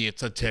 like, maybe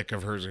it's a tick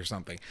of hers or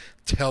something,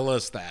 tell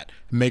us that.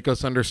 Make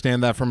us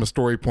understand that from a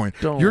story point.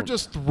 You're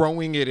just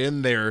throwing it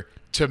in there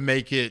to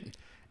make it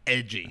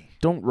edgy.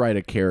 Don't write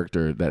a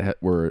character that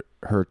where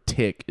her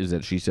tick is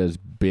that she says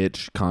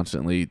bitch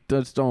constantly.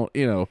 Just don't,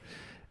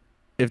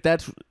 if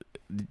that's,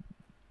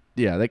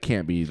 yeah, that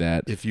can't be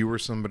that. If you or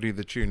somebody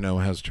that you know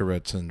has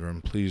Tourette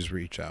syndrome, please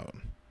reach out.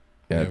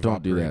 Yeah,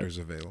 don't do that.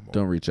 Available.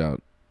 Don't reach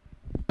out.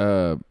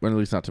 Or at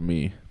least not to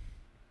me.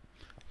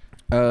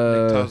 Nick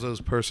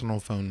Tazo's personal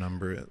phone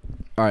number.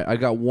 All right, I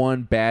got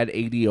one bad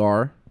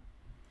ADR.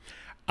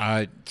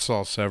 I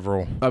saw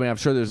several. I mean, I'm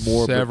sure there's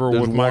more.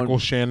 Several with Michael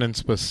Shannon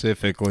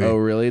specifically. Oh,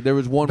 really? There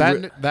was one.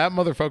 That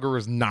motherfucker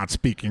was not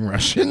speaking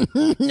Russian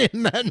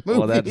in that movie.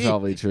 Well, that's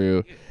probably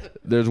true.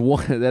 There's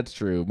one. That's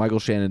true. Michael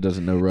Shannon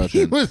doesn't know Russian.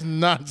 He was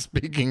not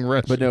speaking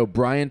Russian. But no,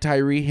 Brian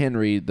Tyree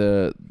Henry,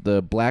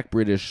 the Black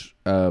British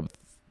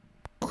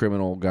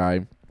criminal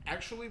guy.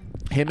 Actually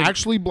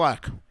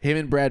black. Him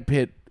and Brad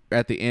Pitt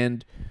at the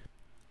end.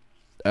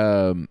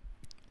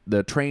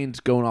 The train's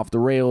going off the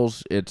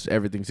rails.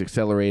 Everything's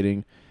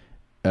accelerating,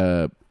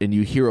 and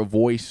you hear a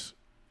voice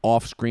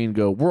off screen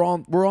go, "We're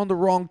on the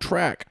wrong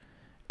track,"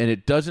 and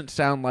it doesn't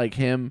sound like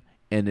him,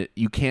 and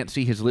you can't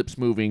see his lips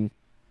moving,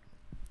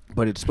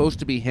 but it's supposed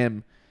to be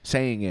him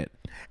saying it.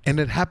 And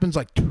it happens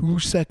like 2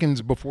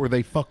 seconds before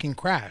they fucking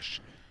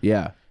crash.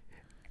 Yeah,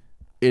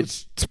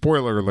 it's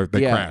spoiler alert.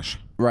 They crash.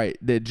 Right.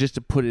 Just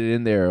to put it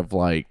in there of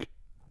like,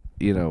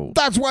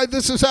 that's why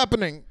this is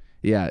happening.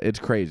 Yeah, it's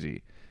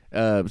crazy.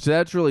 So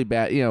that's really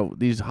bad.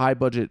 These high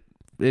budget,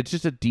 it's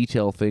just a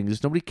detail thing.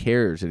 Just nobody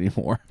cares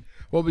anymore.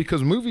 Well,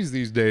 because movies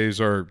these days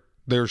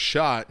they're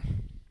shot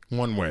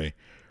one way,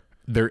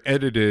 they're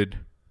edited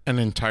an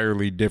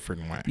entirely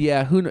different way.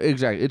 Yeah,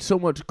 exactly. It's so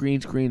much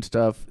green screen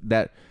stuff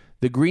that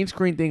the green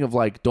screen thing of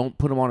like, don't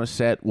put them on a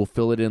set, we'll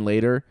fill it in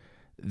later.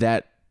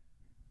 That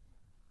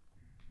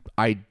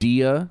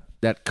idea,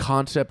 that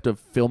concept of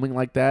filming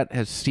like that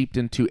has seeped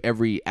into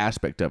every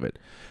aspect of it.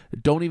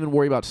 Don't even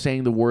worry about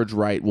saying the words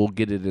right. We'll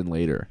get it in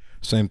later.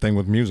 Same thing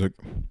with music.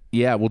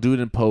 Yeah, we'll do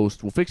it in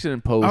post. We'll fix it in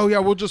post. Oh, yeah,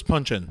 we'll just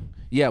punch in.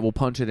 Yeah, we'll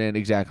punch it in.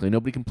 Exactly.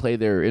 Nobody can play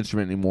their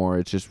instrument anymore.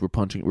 It's just we're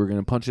going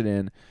to punch it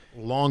in.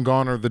 Long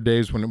gone are the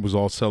days when it was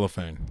all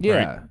cellophane. Yeah.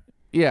 Right?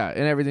 Yeah,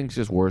 and everything's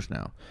just worse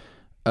now.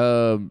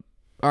 All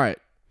right.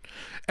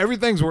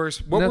 Everything's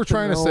worse. What we're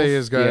trying to say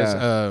is,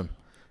 guys,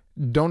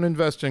 don't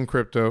invest in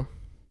crypto.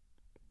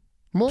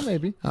 Well,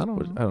 maybe. I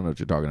don't know what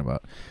you're talking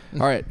about.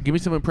 All right, give me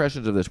some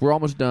impressions of this. We're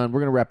almost done. We're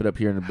going to wrap it up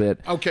here in a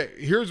bit. Okay,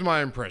 here's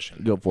my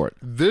impression. Go for it.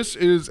 This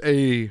is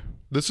a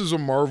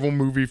Marvel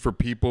movie for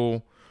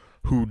people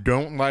who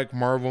don't like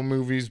Marvel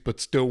movies but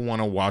still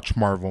want to watch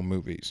Marvel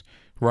movies,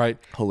 right?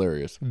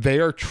 Hilarious. They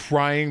are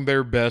trying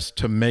their best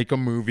to make a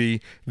movie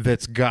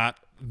that's got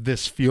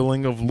this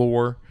feeling of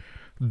lore,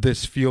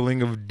 this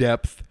feeling of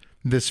depth,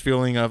 this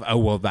feeling of, oh,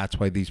 well, that's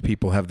why these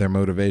people have their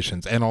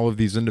motivations and all of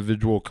these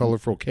individual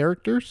colorful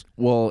characters.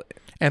 Well,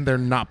 and they're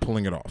not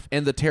pulling it off.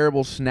 And the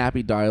terrible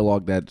snappy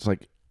dialogue that's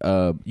like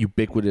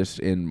ubiquitous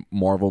in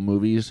Marvel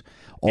movies.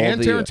 And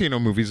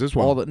Tarantino movies as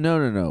well.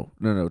 No.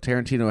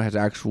 Tarantino has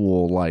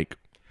actual like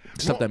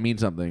stuff that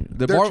means something.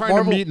 They're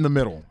trying to meet in the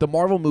middle. The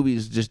Marvel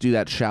movies just do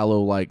that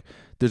shallow, like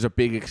there's a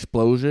big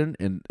explosion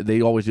and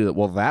they always do that.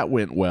 Well, that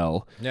went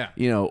well. Yeah.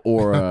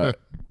 Or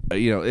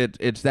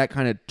it's that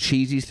kind of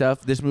cheesy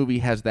stuff. This movie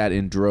has that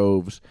in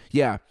droves.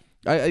 Yeah,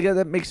 I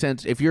that makes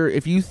sense. If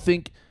you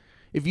think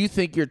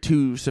you're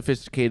too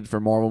sophisticated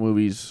for Marvel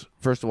movies,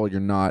 first of all, you're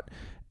not.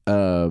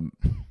 I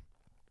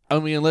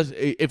mean,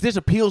 if this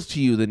appeals to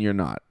you, then you're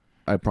not.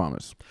 I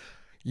promise.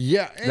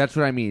 Yeah, that's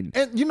what I mean.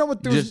 And you know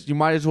what? You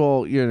might as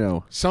well.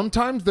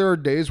 Sometimes there are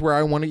days where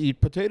I want to eat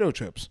potato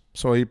chips,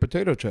 so I eat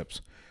potato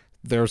chips.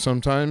 There are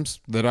some times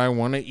that I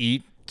want to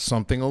eat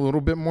something a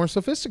little bit more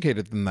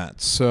sophisticated than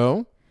that,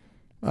 so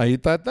I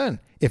eat that then.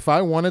 If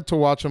I wanted to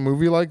watch a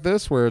movie like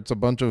this where it's a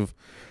bunch of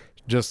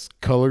just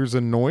colors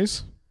and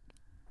noise,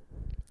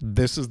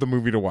 this is the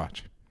movie to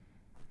watch.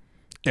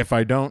 If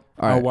I don't,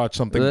 I'll watch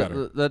something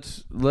better.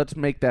 Let's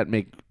make that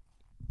make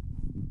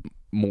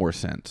more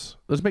sense.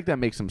 Let's make that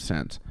make some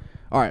sense.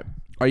 All right.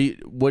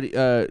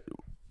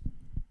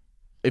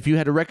 If you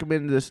had to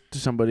recommend this to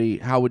somebody,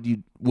 how would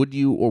you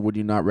or would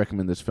you not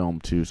recommend this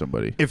film to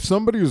somebody? If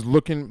somebody is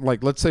looking,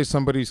 like, let's say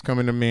somebody's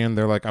coming to me and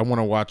they're like, I want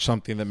to watch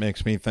something that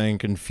makes me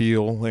think and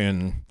feel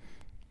and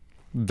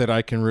that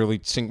I can really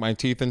sink my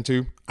teeth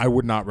into, I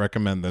would not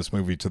recommend this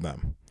movie to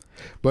them.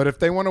 But if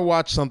they want to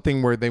watch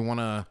something where they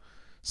want to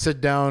sit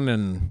down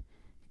and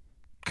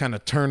kind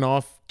of tune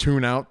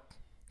out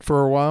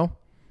for a while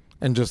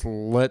and just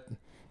let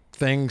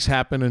things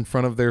happen in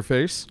front of their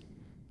face,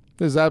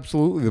 this is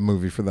absolutely the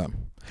movie for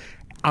them.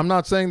 I'm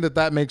not saying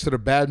that makes it a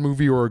bad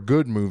movie or a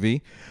good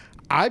movie.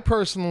 I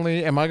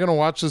personally, am I going to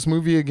watch this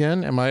movie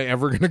again? Am I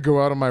ever going to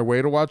go out of my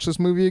way to watch this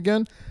movie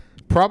again?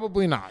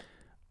 Probably not.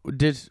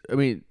 just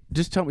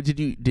tell me,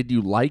 did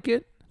you like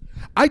it?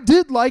 I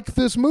did like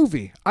this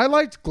movie. I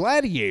liked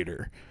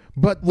Gladiator,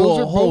 but those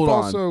are both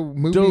also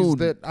movies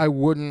that I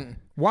wouldn't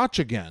watch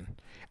again,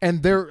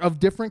 and they're of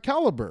different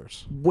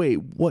calibers. Wait,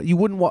 what? You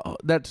wouldn't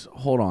watch?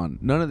 Hold on.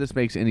 None of this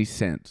makes any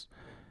sense.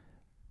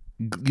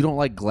 You don't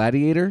like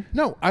Gladiator?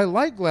 No, I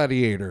like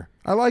Gladiator.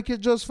 I like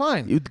it just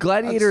fine.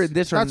 Gladiator and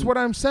this are... That's what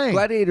I'm saying.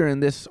 Gladiator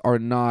and this are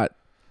not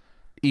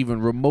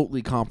even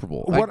remotely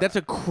comparable. Like, that's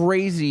a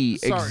crazy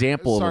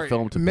example of a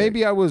film to Maybe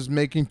pick. I was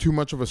making too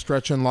much of a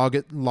stretch in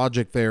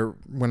logic there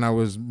when I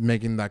was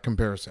making that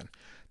comparison.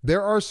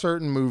 There are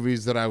certain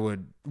movies that I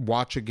would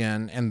watch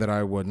again and that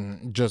I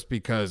wouldn't, just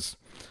because,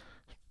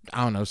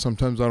 I don't know,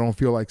 sometimes I don't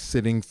feel like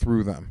sitting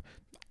through them.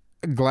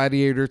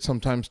 Gladiator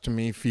sometimes to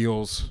me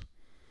feels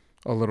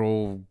a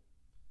little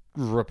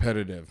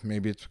repetitive.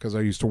 Maybe it's because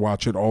I used to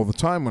watch it all the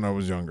time when I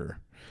was younger.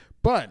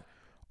 But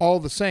all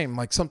the same,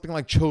 like something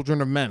like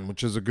Children of Men,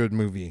 which is a good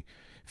movie,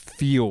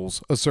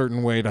 feels a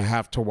certain way to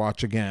have to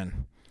watch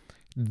again.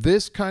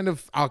 This kind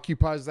of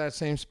occupies that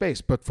same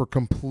space, but for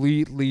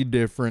completely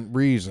different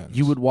reasons.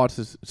 You would watch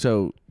this,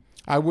 so...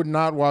 I would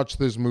not watch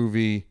this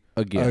movie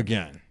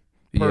again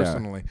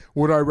personally. Yeah.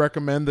 Would I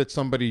recommend that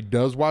somebody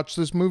does watch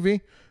this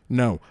movie?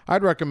 No.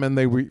 I'd recommend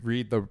they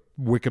read the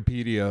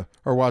Wikipedia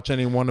or watch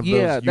any one of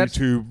those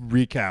YouTube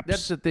recaps.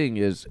 That's the thing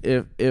is,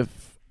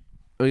 if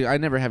I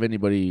never have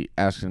anybody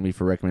asking me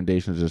for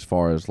recommendations as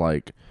far as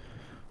like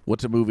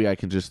what's a movie I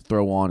can just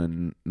throw on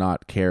and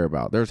not care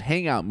about. There's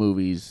hangout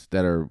movies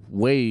that are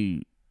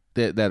way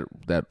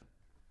that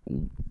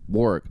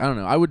work. I don't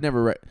know. I would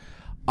never.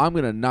 I'm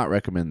gonna not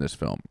recommend this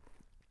film.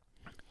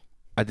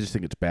 I just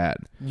think it's bad.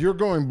 You're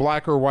going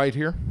black or white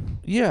here?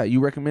 Yeah, you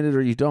recommend it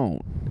or you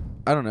don't.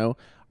 I don't know.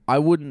 I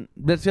wouldn't.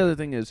 That's the other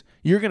thing is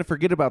you're gonna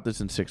forget about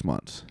this in 6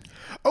 months.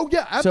 Oh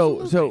yeah,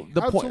 absolutely. So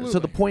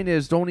the point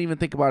is, don't even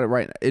think about it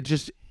right now. It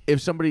just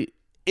if somebody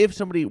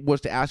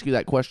was to ask you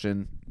that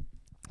question,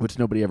 which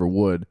nobody ever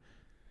would.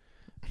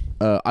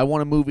 I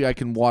want a movie I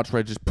can watch where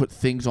I just put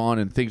things on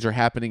and things are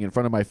happening in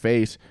front of my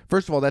face.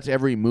 First of all, that's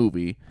every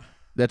movie.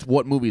 That's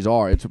what movies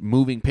are. It's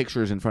moving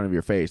pictures in front of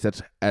your face.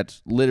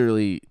 That's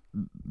literally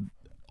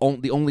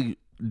the only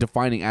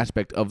defining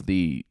aspect of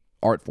the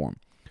art form.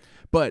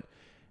 But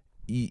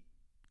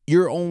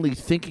you're only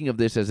thinking of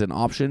this as an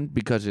option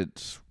because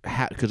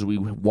because we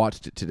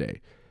watched it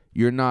today.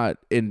 You're not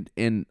in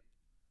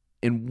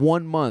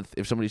 1 month.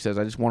 If somebody says,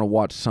 "I just want to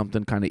watch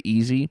something kind of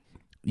easy,"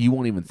 you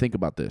won't even think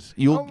about this.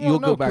 You'll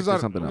go back to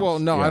something else. Well,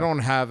 no, yeah. I don't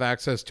have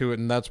access to it,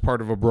 and that's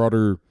part of a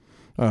broader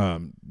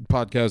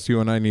podcast you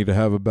and I need to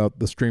have about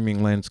the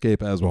streaming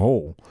landscape as a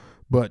whole.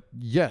 But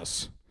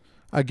yes,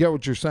 I get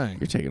what you're saying.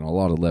 You're taking a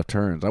lot of left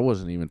turns. I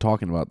wasn't even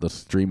talking about the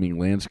streaming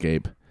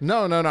landscape.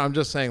 No. I'm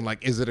just saying,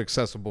 like, is it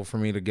accessible for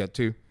me to get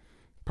to?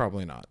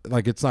 Probably not.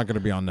 Like, it's not going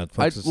to be on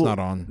Netflix. It's not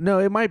on. No,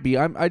 it might be.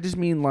 I just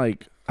mean,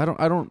 like, I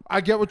don't. I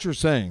get what you're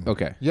saying.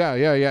 Okay. Yeah.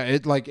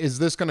 It like, is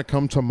this going to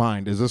come to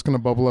mind? Is this going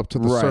to bubble up to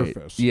the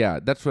surface? Yeah,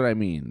 that's what I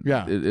mean.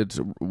 Yeah. It's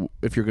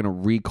if you're going to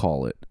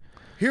recall it.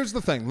 Here's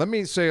the thing. Let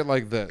me say it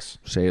like this.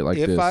 Say it like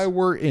this. If I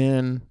were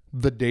in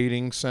the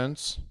dating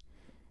sense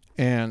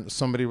and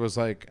somebody was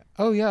like,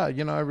 "Oh yeah,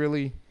 I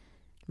really,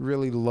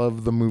 really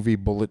love the movie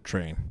Bullet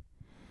Train,"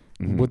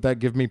 would that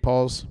give me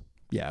pause?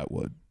 Yeah, it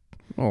would.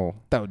 Oh,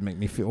 that would make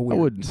me feel weird.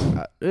 I wouldn't.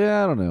 I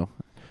don't know.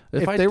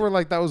 If they were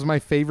like, that was my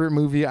favorite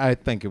movie, I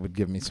think it would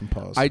give me some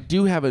pause. I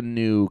do have a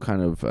new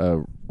kind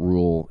of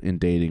rule in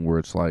dating where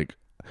it's like,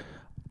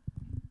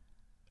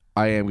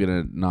 I am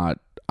not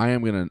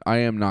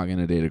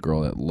gonna date a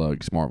girl that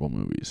likes Marvel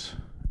movies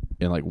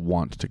and like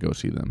wants to go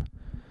see them.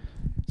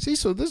 See,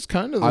 so this is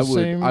kind of the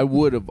same. I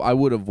would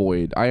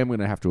avoid. I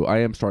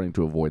am starting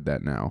to avoid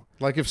that now.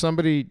 Like if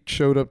somebody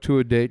showed up to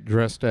a date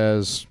dressed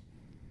with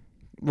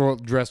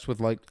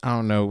like, I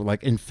don't know,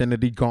 like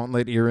Infinity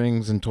Gauntlet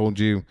earrings and told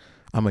you,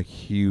 I'm a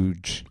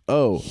huge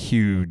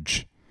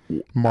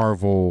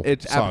Marvel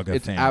saga fan.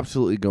 It's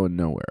absolutely going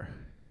nowhere.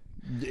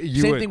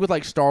 Same thing with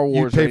like Star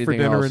Wars. You pay or for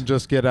dinner else. And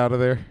just get out of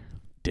there.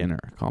 Dinner,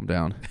 calm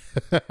down.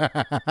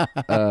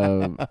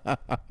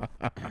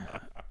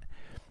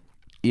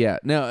 Yeah,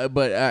 no,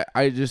 but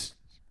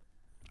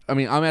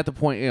I'm at the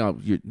point,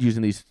 you're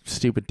using these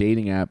stupid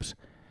dating apps.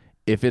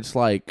 If it's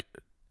like,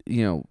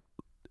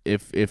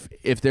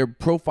 if their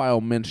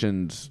profile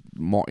mentions,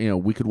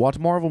 we could watch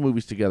Marvel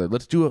movies together.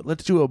 Let's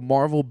do a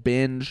Marvel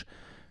binge.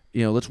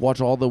 Let's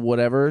watch all the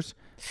whatevers.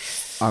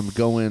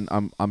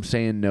 I'm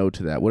saying no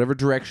to that. Whatever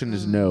direction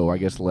is no, I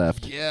guess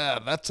left. Yeah,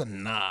 that's a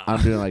nah.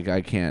 I'm doing like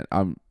I can't.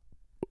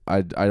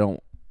 I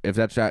don't. If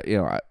that's that,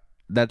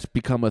 that's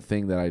become a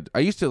thing that I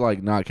used to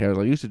like not care.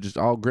 I used to just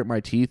I'll grit my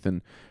teeth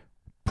and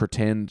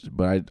pretend,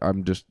 but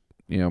I'm just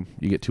you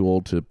get too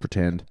old to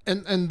pretend.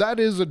 And that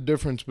is a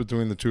difference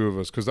between the two of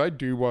us because I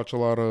do watch a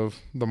lot of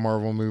the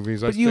Marvel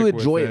movies. But you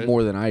enjoy it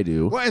more than I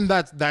do. Well, and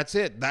that's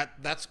it.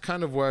 That's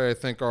kind of why I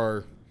think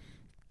our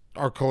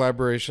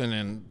collaboration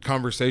and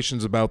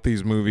conversations about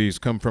these movies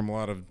come from a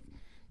lot of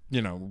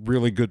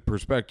really good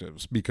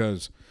perspectives,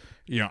 because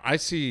I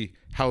see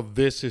how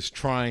this is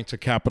trying to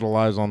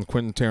capitalize on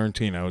Quentin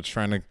Tarantino. It's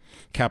trying to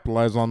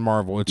capitalize on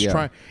Marvel.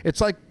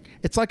 It's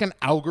like an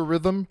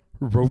algorithm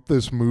wrote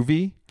this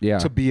movie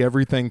to be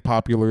everything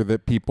popular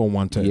that people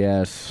wanted.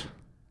 Yes.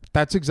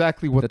 That's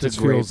exactly what this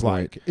feels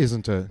like,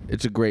 isn't it?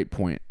 It's a great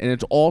point. And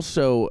it's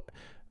also,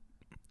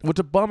 what's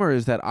a bummer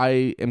is that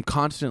I am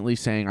constantly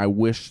saying I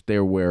wish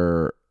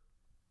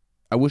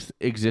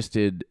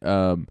existed,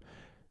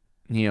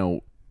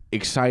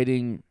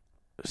 exciting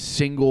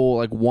single,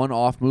 like,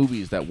 one-off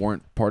movies that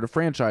weren't part of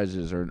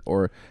franchises,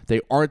 or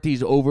they aren't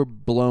these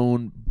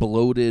overblown,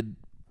 bloated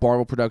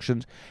Marvel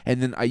productions.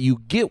 And then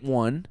you get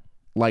one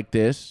like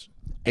this,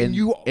 and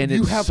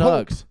it have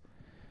sucks. Hope,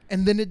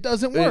 and then it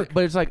doesn't work.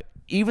 But it's like,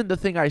 even the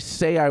thing I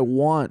say I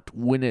want,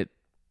 when it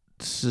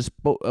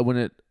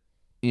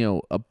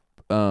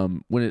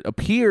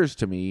appears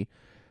to me,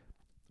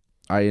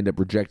 I end up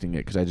rejecting it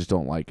because I just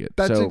don't like it.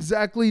 That's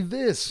exactly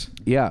this.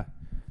 Yeah.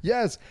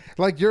 Yes.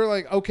 Like, you're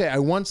like, okay, I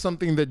want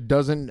something that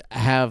doesn't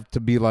have to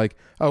be like,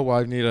 oh, well,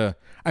 I need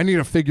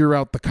to figure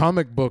out the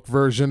comic book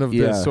version of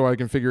this so I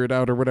can figure it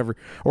out, or whatever.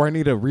 Or I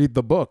need to read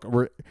the book.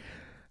 Or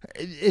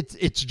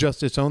it's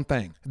just its own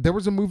thing. There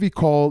was a movie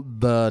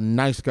called The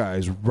Nice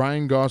Guys,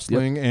 Ryan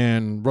Gosling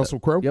and Russell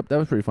Crowe. Yep, that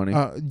was pretty funny.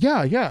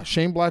 Yeah.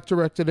 Shane Black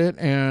directed it,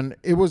 and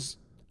it was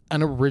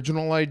an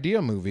original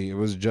idea movie. It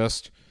was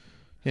just,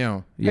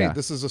 hey,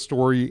 this is a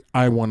story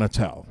I want to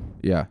tell.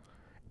 Yeah.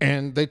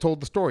 And they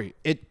told the story.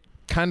 It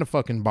kind of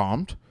fucking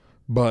bombed,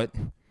 but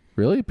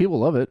really, people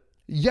love it.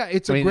 Yeah,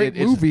 it's a great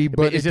movie,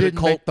 but it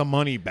didn't make the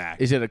money back.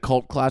 Is it a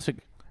cult classic?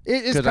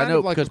 It's kind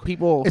of like, because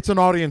people, it's an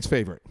audience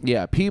favorite.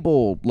 Yeah,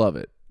 people love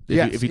it.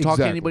 If you talk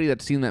to anybody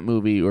that's seen that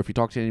movie, or if you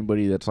talk to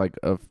anybody that's like,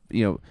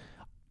 in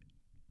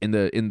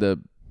the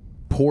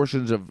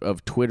portions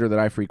of Twitter that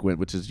I frequent,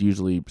 which is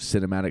usually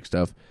cinematic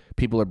stuff,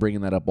 people are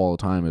bringing that up all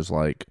the time as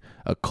like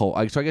a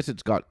cult. So I guess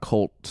it's got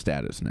cult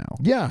status now.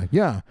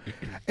 Yeah.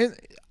 And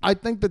I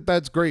think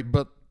that's great,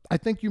 but I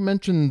think you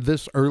mentioned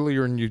this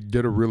earlier, and you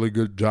did a really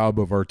good job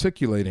of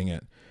articulating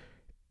it.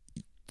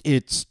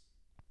 It's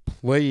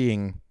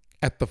playing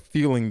at the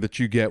feeling that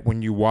you get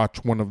when you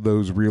watch one of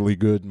those really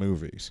good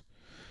movies.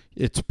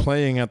 It's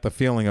playing at the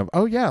feeling of,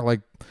 oh yeah, like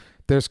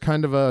there's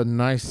kind of a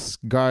Nice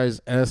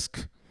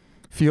Guys-esque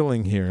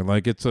feeling here.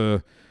 Like it's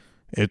a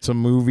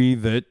movie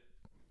that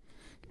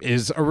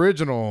is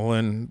original,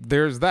 and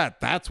there's that.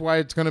 That's why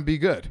it's going to be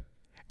good.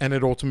 And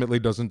it ultimately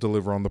doesn't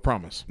deliver on the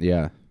promise.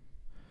 Yeah.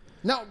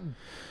 Now,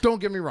 don't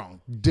get me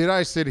wrong. Did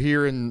I sit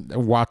here and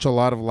watch a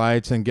lot of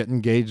lights and get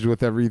engaged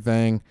with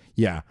everything?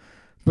 Yeah.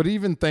 But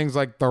even things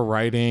like the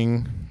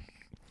writing.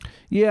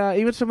 Yeah,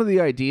 even some of the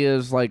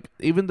ideas, like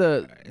even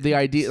the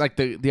idea, like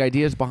the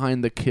ideas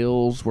behind the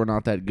kills were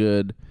not that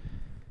good.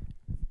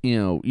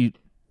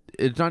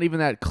 It's not even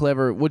that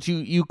clever. What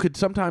you could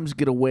sometimes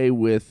get away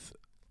with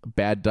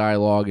bad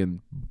dialogue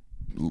and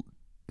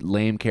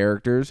lame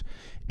characters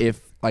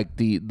if like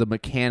the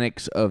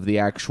mechanics of the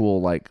actual,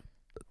 like,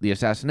 the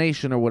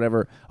assassination or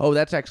whatever. Oh,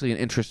 that's actually an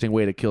interesting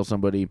way to kill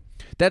somebody.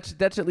 That's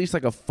at least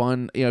like a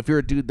fun, if you're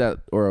a dude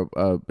that, or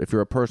if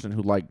you're a person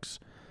who likes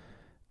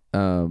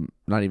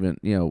not even,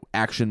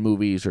 action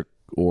movies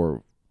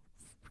or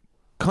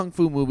kung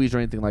fu movies or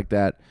anything like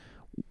that.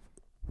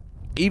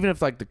 Even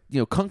if like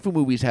the kung fu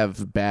movies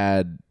have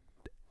bad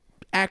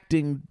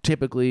acting,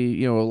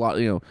 typically, a lot,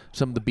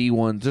 some of the B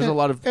ones. There's a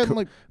lot of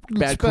like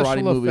bad special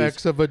karate movies.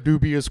 Effects of a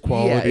dubious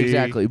quality. Yeah,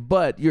 exactly.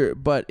 But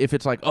if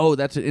it's like, oh,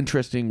 that's an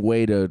interesting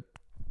way to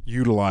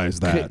utilize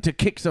that to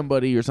kick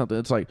somebody or something.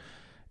 It's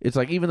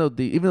like even though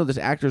this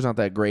actor's not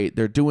that great,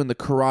 they're doing the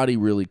karate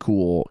really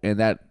cool, and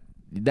that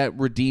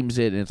redeems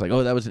it. And it's like,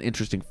 oh, that was an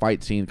interesting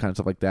fight scene, kind of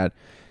stuff like that.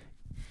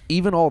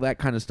 Even all that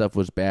kind of stuff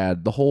was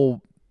bad. The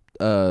whole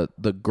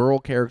the girl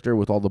character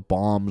with all the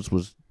bombs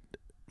was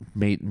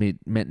meant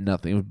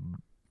nothing. It was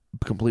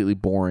completely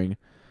boring.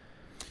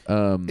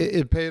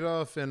 It paid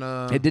off in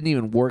it didn't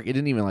even work. It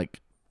didn't even like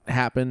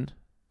happen.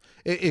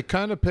 It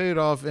kind of paid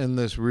off in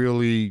this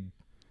really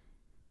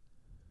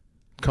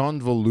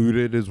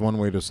convoluted, is one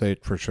way to say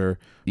it for sure.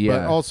 Yeah.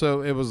 But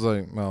also it was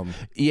like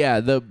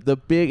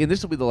the big, and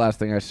this will be the last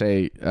thing I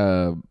say,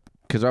 because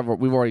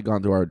we've already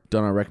done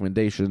our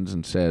recommendations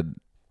and said,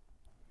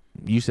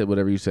 you said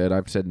whatever you said.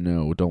 I've said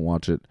no, don't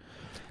watch it.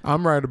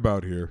 I'm right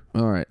about here.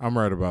 All right. I'm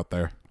right about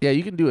there. Yeah,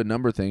 you can do a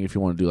number thing if you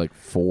want to do like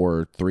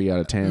 4, 3 out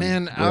of 10.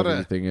 Man, out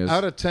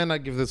of 10,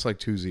 I'd give this like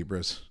 2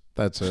 zebras.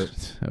 That's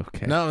it.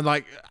 Okay. No,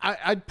 like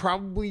I'd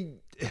probably,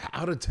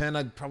 out of 10,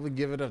 I'd probably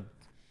give it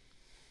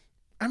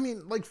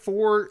like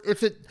 4.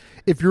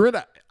 If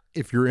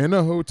you're in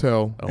a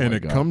hotel and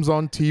it comes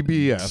on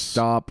TBS,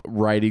 stop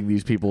writing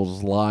these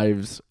people's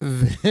lives.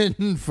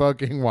 Then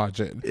fucking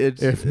watch it.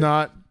 If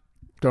not,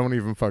 don't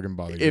even fucking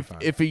bother.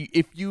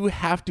 If you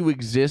have to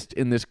exist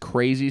in this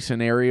crazy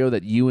scenario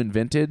that you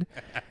invented,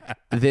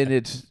 then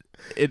it's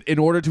in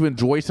order to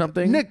enjoy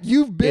something. Nick,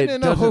 you've been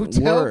in a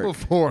hotel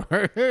before.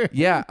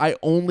 Yeah, I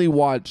only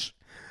watch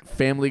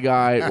Family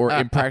Guy or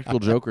Impractical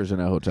Jokers in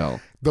a hotel.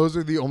 Those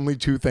are the only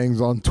two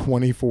things on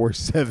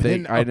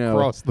 24/7 I know.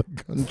 across the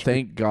country.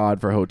 Thank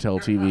God for hotel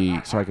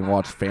TV so I can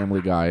watch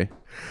Family Guy.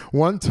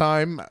 One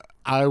time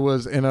I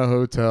was in a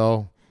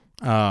hotel.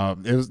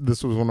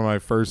 This was one of my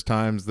first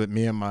times that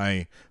me and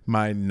my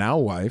now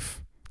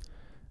wife,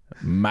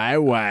 that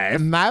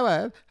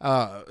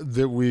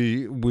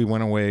we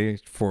went away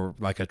for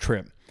like a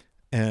trip,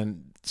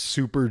 and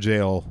Super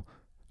Jail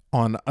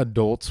on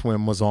Adult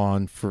Swim was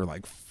on for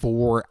like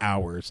 4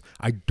 hours.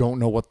 I don't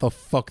know what the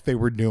fuck they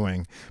were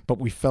doing, but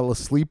we fell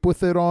asleep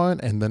with it on,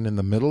 and then in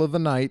the middle of the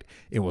night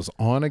it was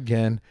on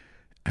again.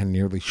 I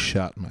nearly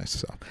shot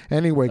myself.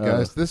 Anyway,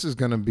 guys, this is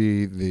gonna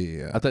be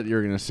the I thought you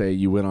were going to say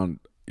you went on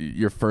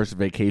your first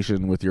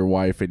vacation with your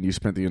wife and you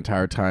spent the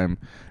entire time.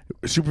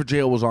 Super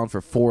Jail was on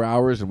for 4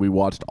 hours and we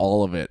watched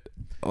all of it.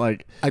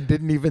 Like, I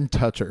didn't even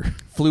touch her. I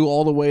flew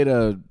all the way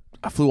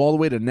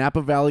to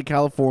Napa Valley,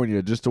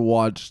 California just to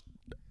watch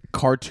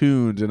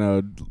cartoons in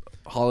a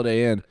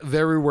Holiday Inn.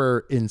 There we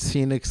were in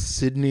scenic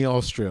Sydney,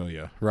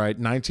 Australia, right?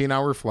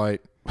 19-hour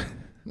flight.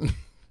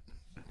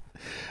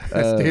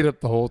 I stayed up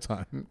the whole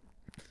time.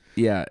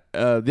 Yeah.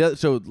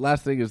 So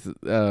last thing is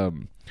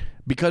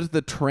because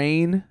the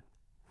train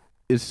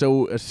is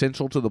so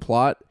essential to the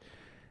plot,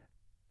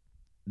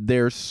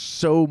 there's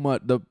so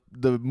much. The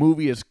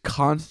movie is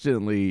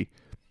constantly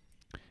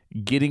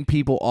getting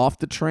people off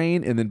the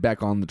train and then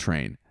back on the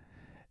train.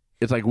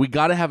 It's like we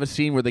got to have a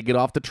scene where they get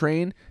off the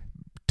train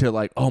to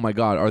like, oh my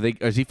God,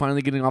 is he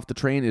finally getting off the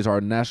train? Is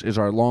our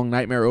long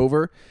nightmare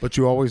over? But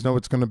you always know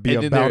it's going to be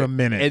about a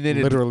minute, and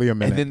then literally a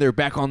minute. And then they're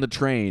back on the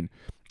train.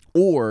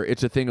 Or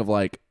it's a thing of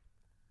like,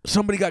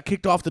 somebody got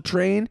kicked off the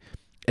train,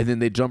 and then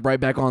they jump right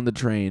back on the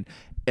train.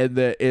 And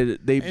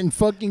they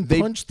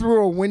punch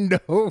through a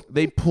window.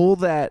 They pull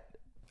that.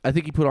 I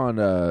think he put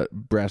on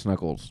brass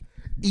knuckles.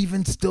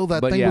 Even still,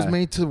 that thing was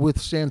made to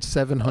withstand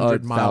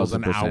 700 miles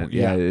an hour.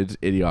 Yeah, it's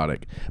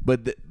idiotic.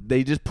 But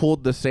they just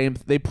pulled the same.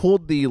 They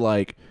pulled the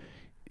like,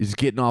 is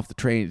getting off the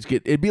train.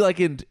 It'd be like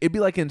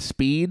in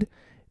Speed,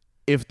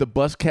 if the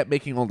bus kept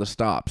making all the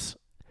stops.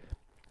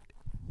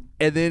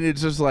 And then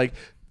it's just like,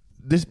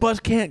 this bus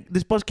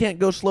can't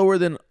go slower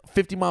than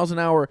 50 miles an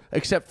hour,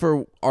 except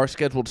for our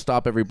scheduled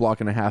stop every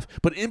block and a half.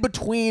 But in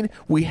between,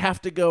 we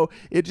have to go.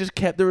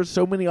 There were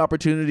so many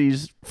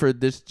opportunities for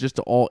this just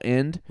to all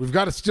end. We've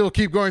got to still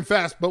keep going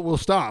fast, but we'll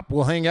stop.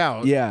 We'll hang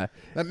out. Yeah.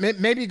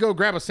 Maybe go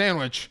grab a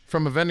sandwich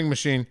from a vending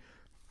machine.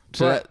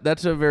 So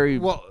that's a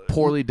very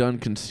poorly done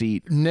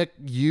conceit. Nick,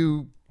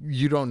 you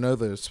don't know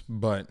this,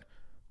 but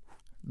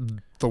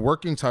the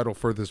working title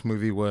for this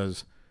movie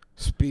was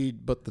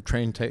Speed, but the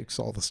train takes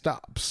all the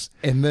stops.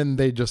 And then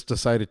they just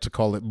decided to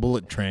call it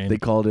Bullet Train. They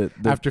called it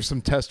after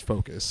some test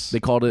focus. They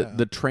called it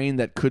the train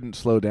that couldn't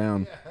slow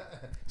down.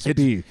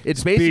 Speed.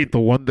 It's Speed, the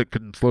one that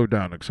couldn't slow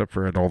down except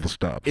for at all the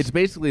stops. It's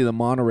basically the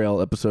monorail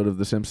episode of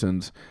The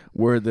Simpsons,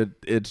 where the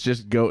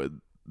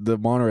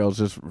monorail's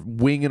just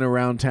winging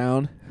around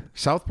town.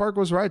 South Park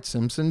was right.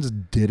 Simpsons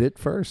did it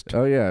first.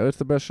 Oh yeah, it's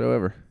the best show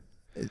ever.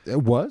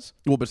 It was?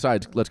 Well,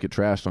 besides Let's Get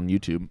Trashed on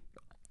YouTube.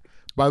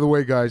 By the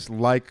way, guys,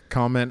 like,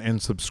 comment,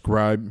 and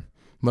subscribe.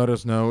 Let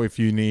us know if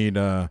you need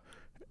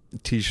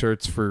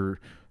T-shirts for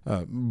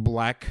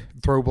black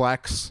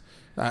throwblacks,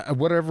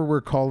 whatever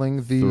we're calling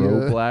the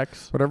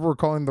throwblacks, whatever we're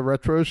calling the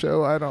retro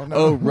show. I don't know.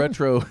 Oh,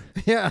 retro.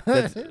 Yeah.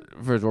 First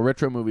of all,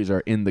 retro movies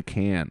are in the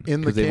can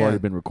because they've already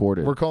been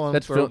recorded. We're calling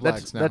them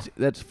throwblacks now.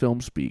 That's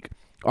film speak.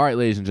 All right,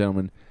 ladies and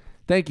gentlemen,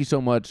 thank you so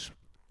much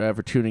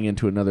for tuning in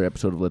to another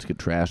episode of Let's Get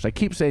Trashed. I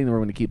keep saying that we're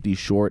going to keep these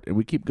short, and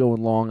we keep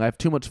going long. I have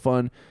too much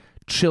fun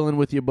chilling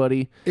with you,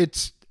 buddy.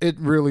 It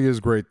really is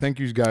great. Thank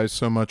you guys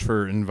so much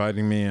for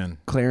inviting me in.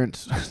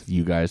 Clarence,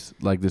 you guys,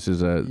 like this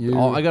is I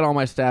got all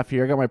my staff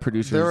here. I got my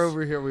producers. They're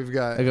over here.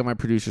 I got my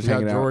producers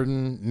hanging out.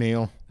 Jordan,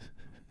 Neil,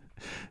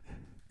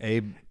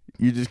 Abe.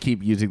 You just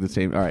keep using the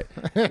same. All right.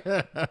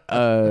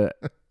 All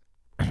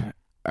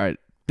right.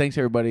 Thanks,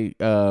 everybody.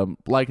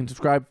 Like and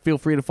subscribe. Feel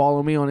free to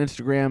follow me on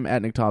Instagram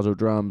at Nictazo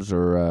Drums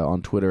or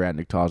on Twitter at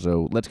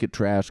Nictazo. Let's Get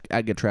Trashed,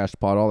 at Get Trashed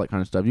Pod, all that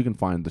kind of stuff. You can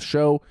find the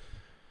show.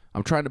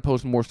 I'm trying to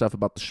post more stuff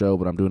about the show,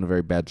 but I'm doing a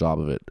very bad job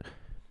of it.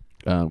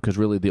 Because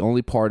really, the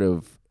only part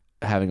of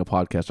having a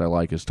podcast I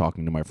like is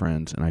talking to my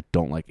friends, and I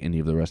don't like any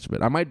of the rest of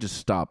it. I might just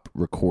stop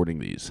recording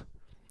these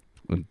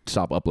and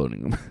stop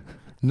uploading them.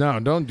 No,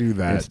 don't do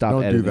that. And stop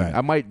editing. Do that.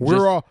 I might.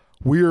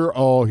 We're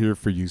all here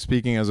for you.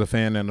 Speaking as a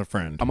fan and a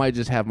friend. I might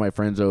just have my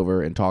friends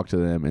over and talk to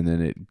them, and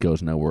then it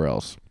goes nowhere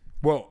else.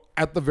 Well,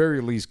 at the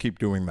very least, keep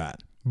doing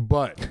that.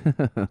 But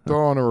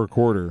throw on a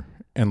recorder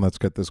and let's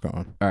get this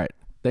going. All right.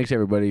 Thanks,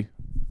 everybody.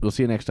 We'll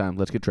see you next time.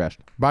 Let's get trashed.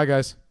 Bye,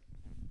 guys.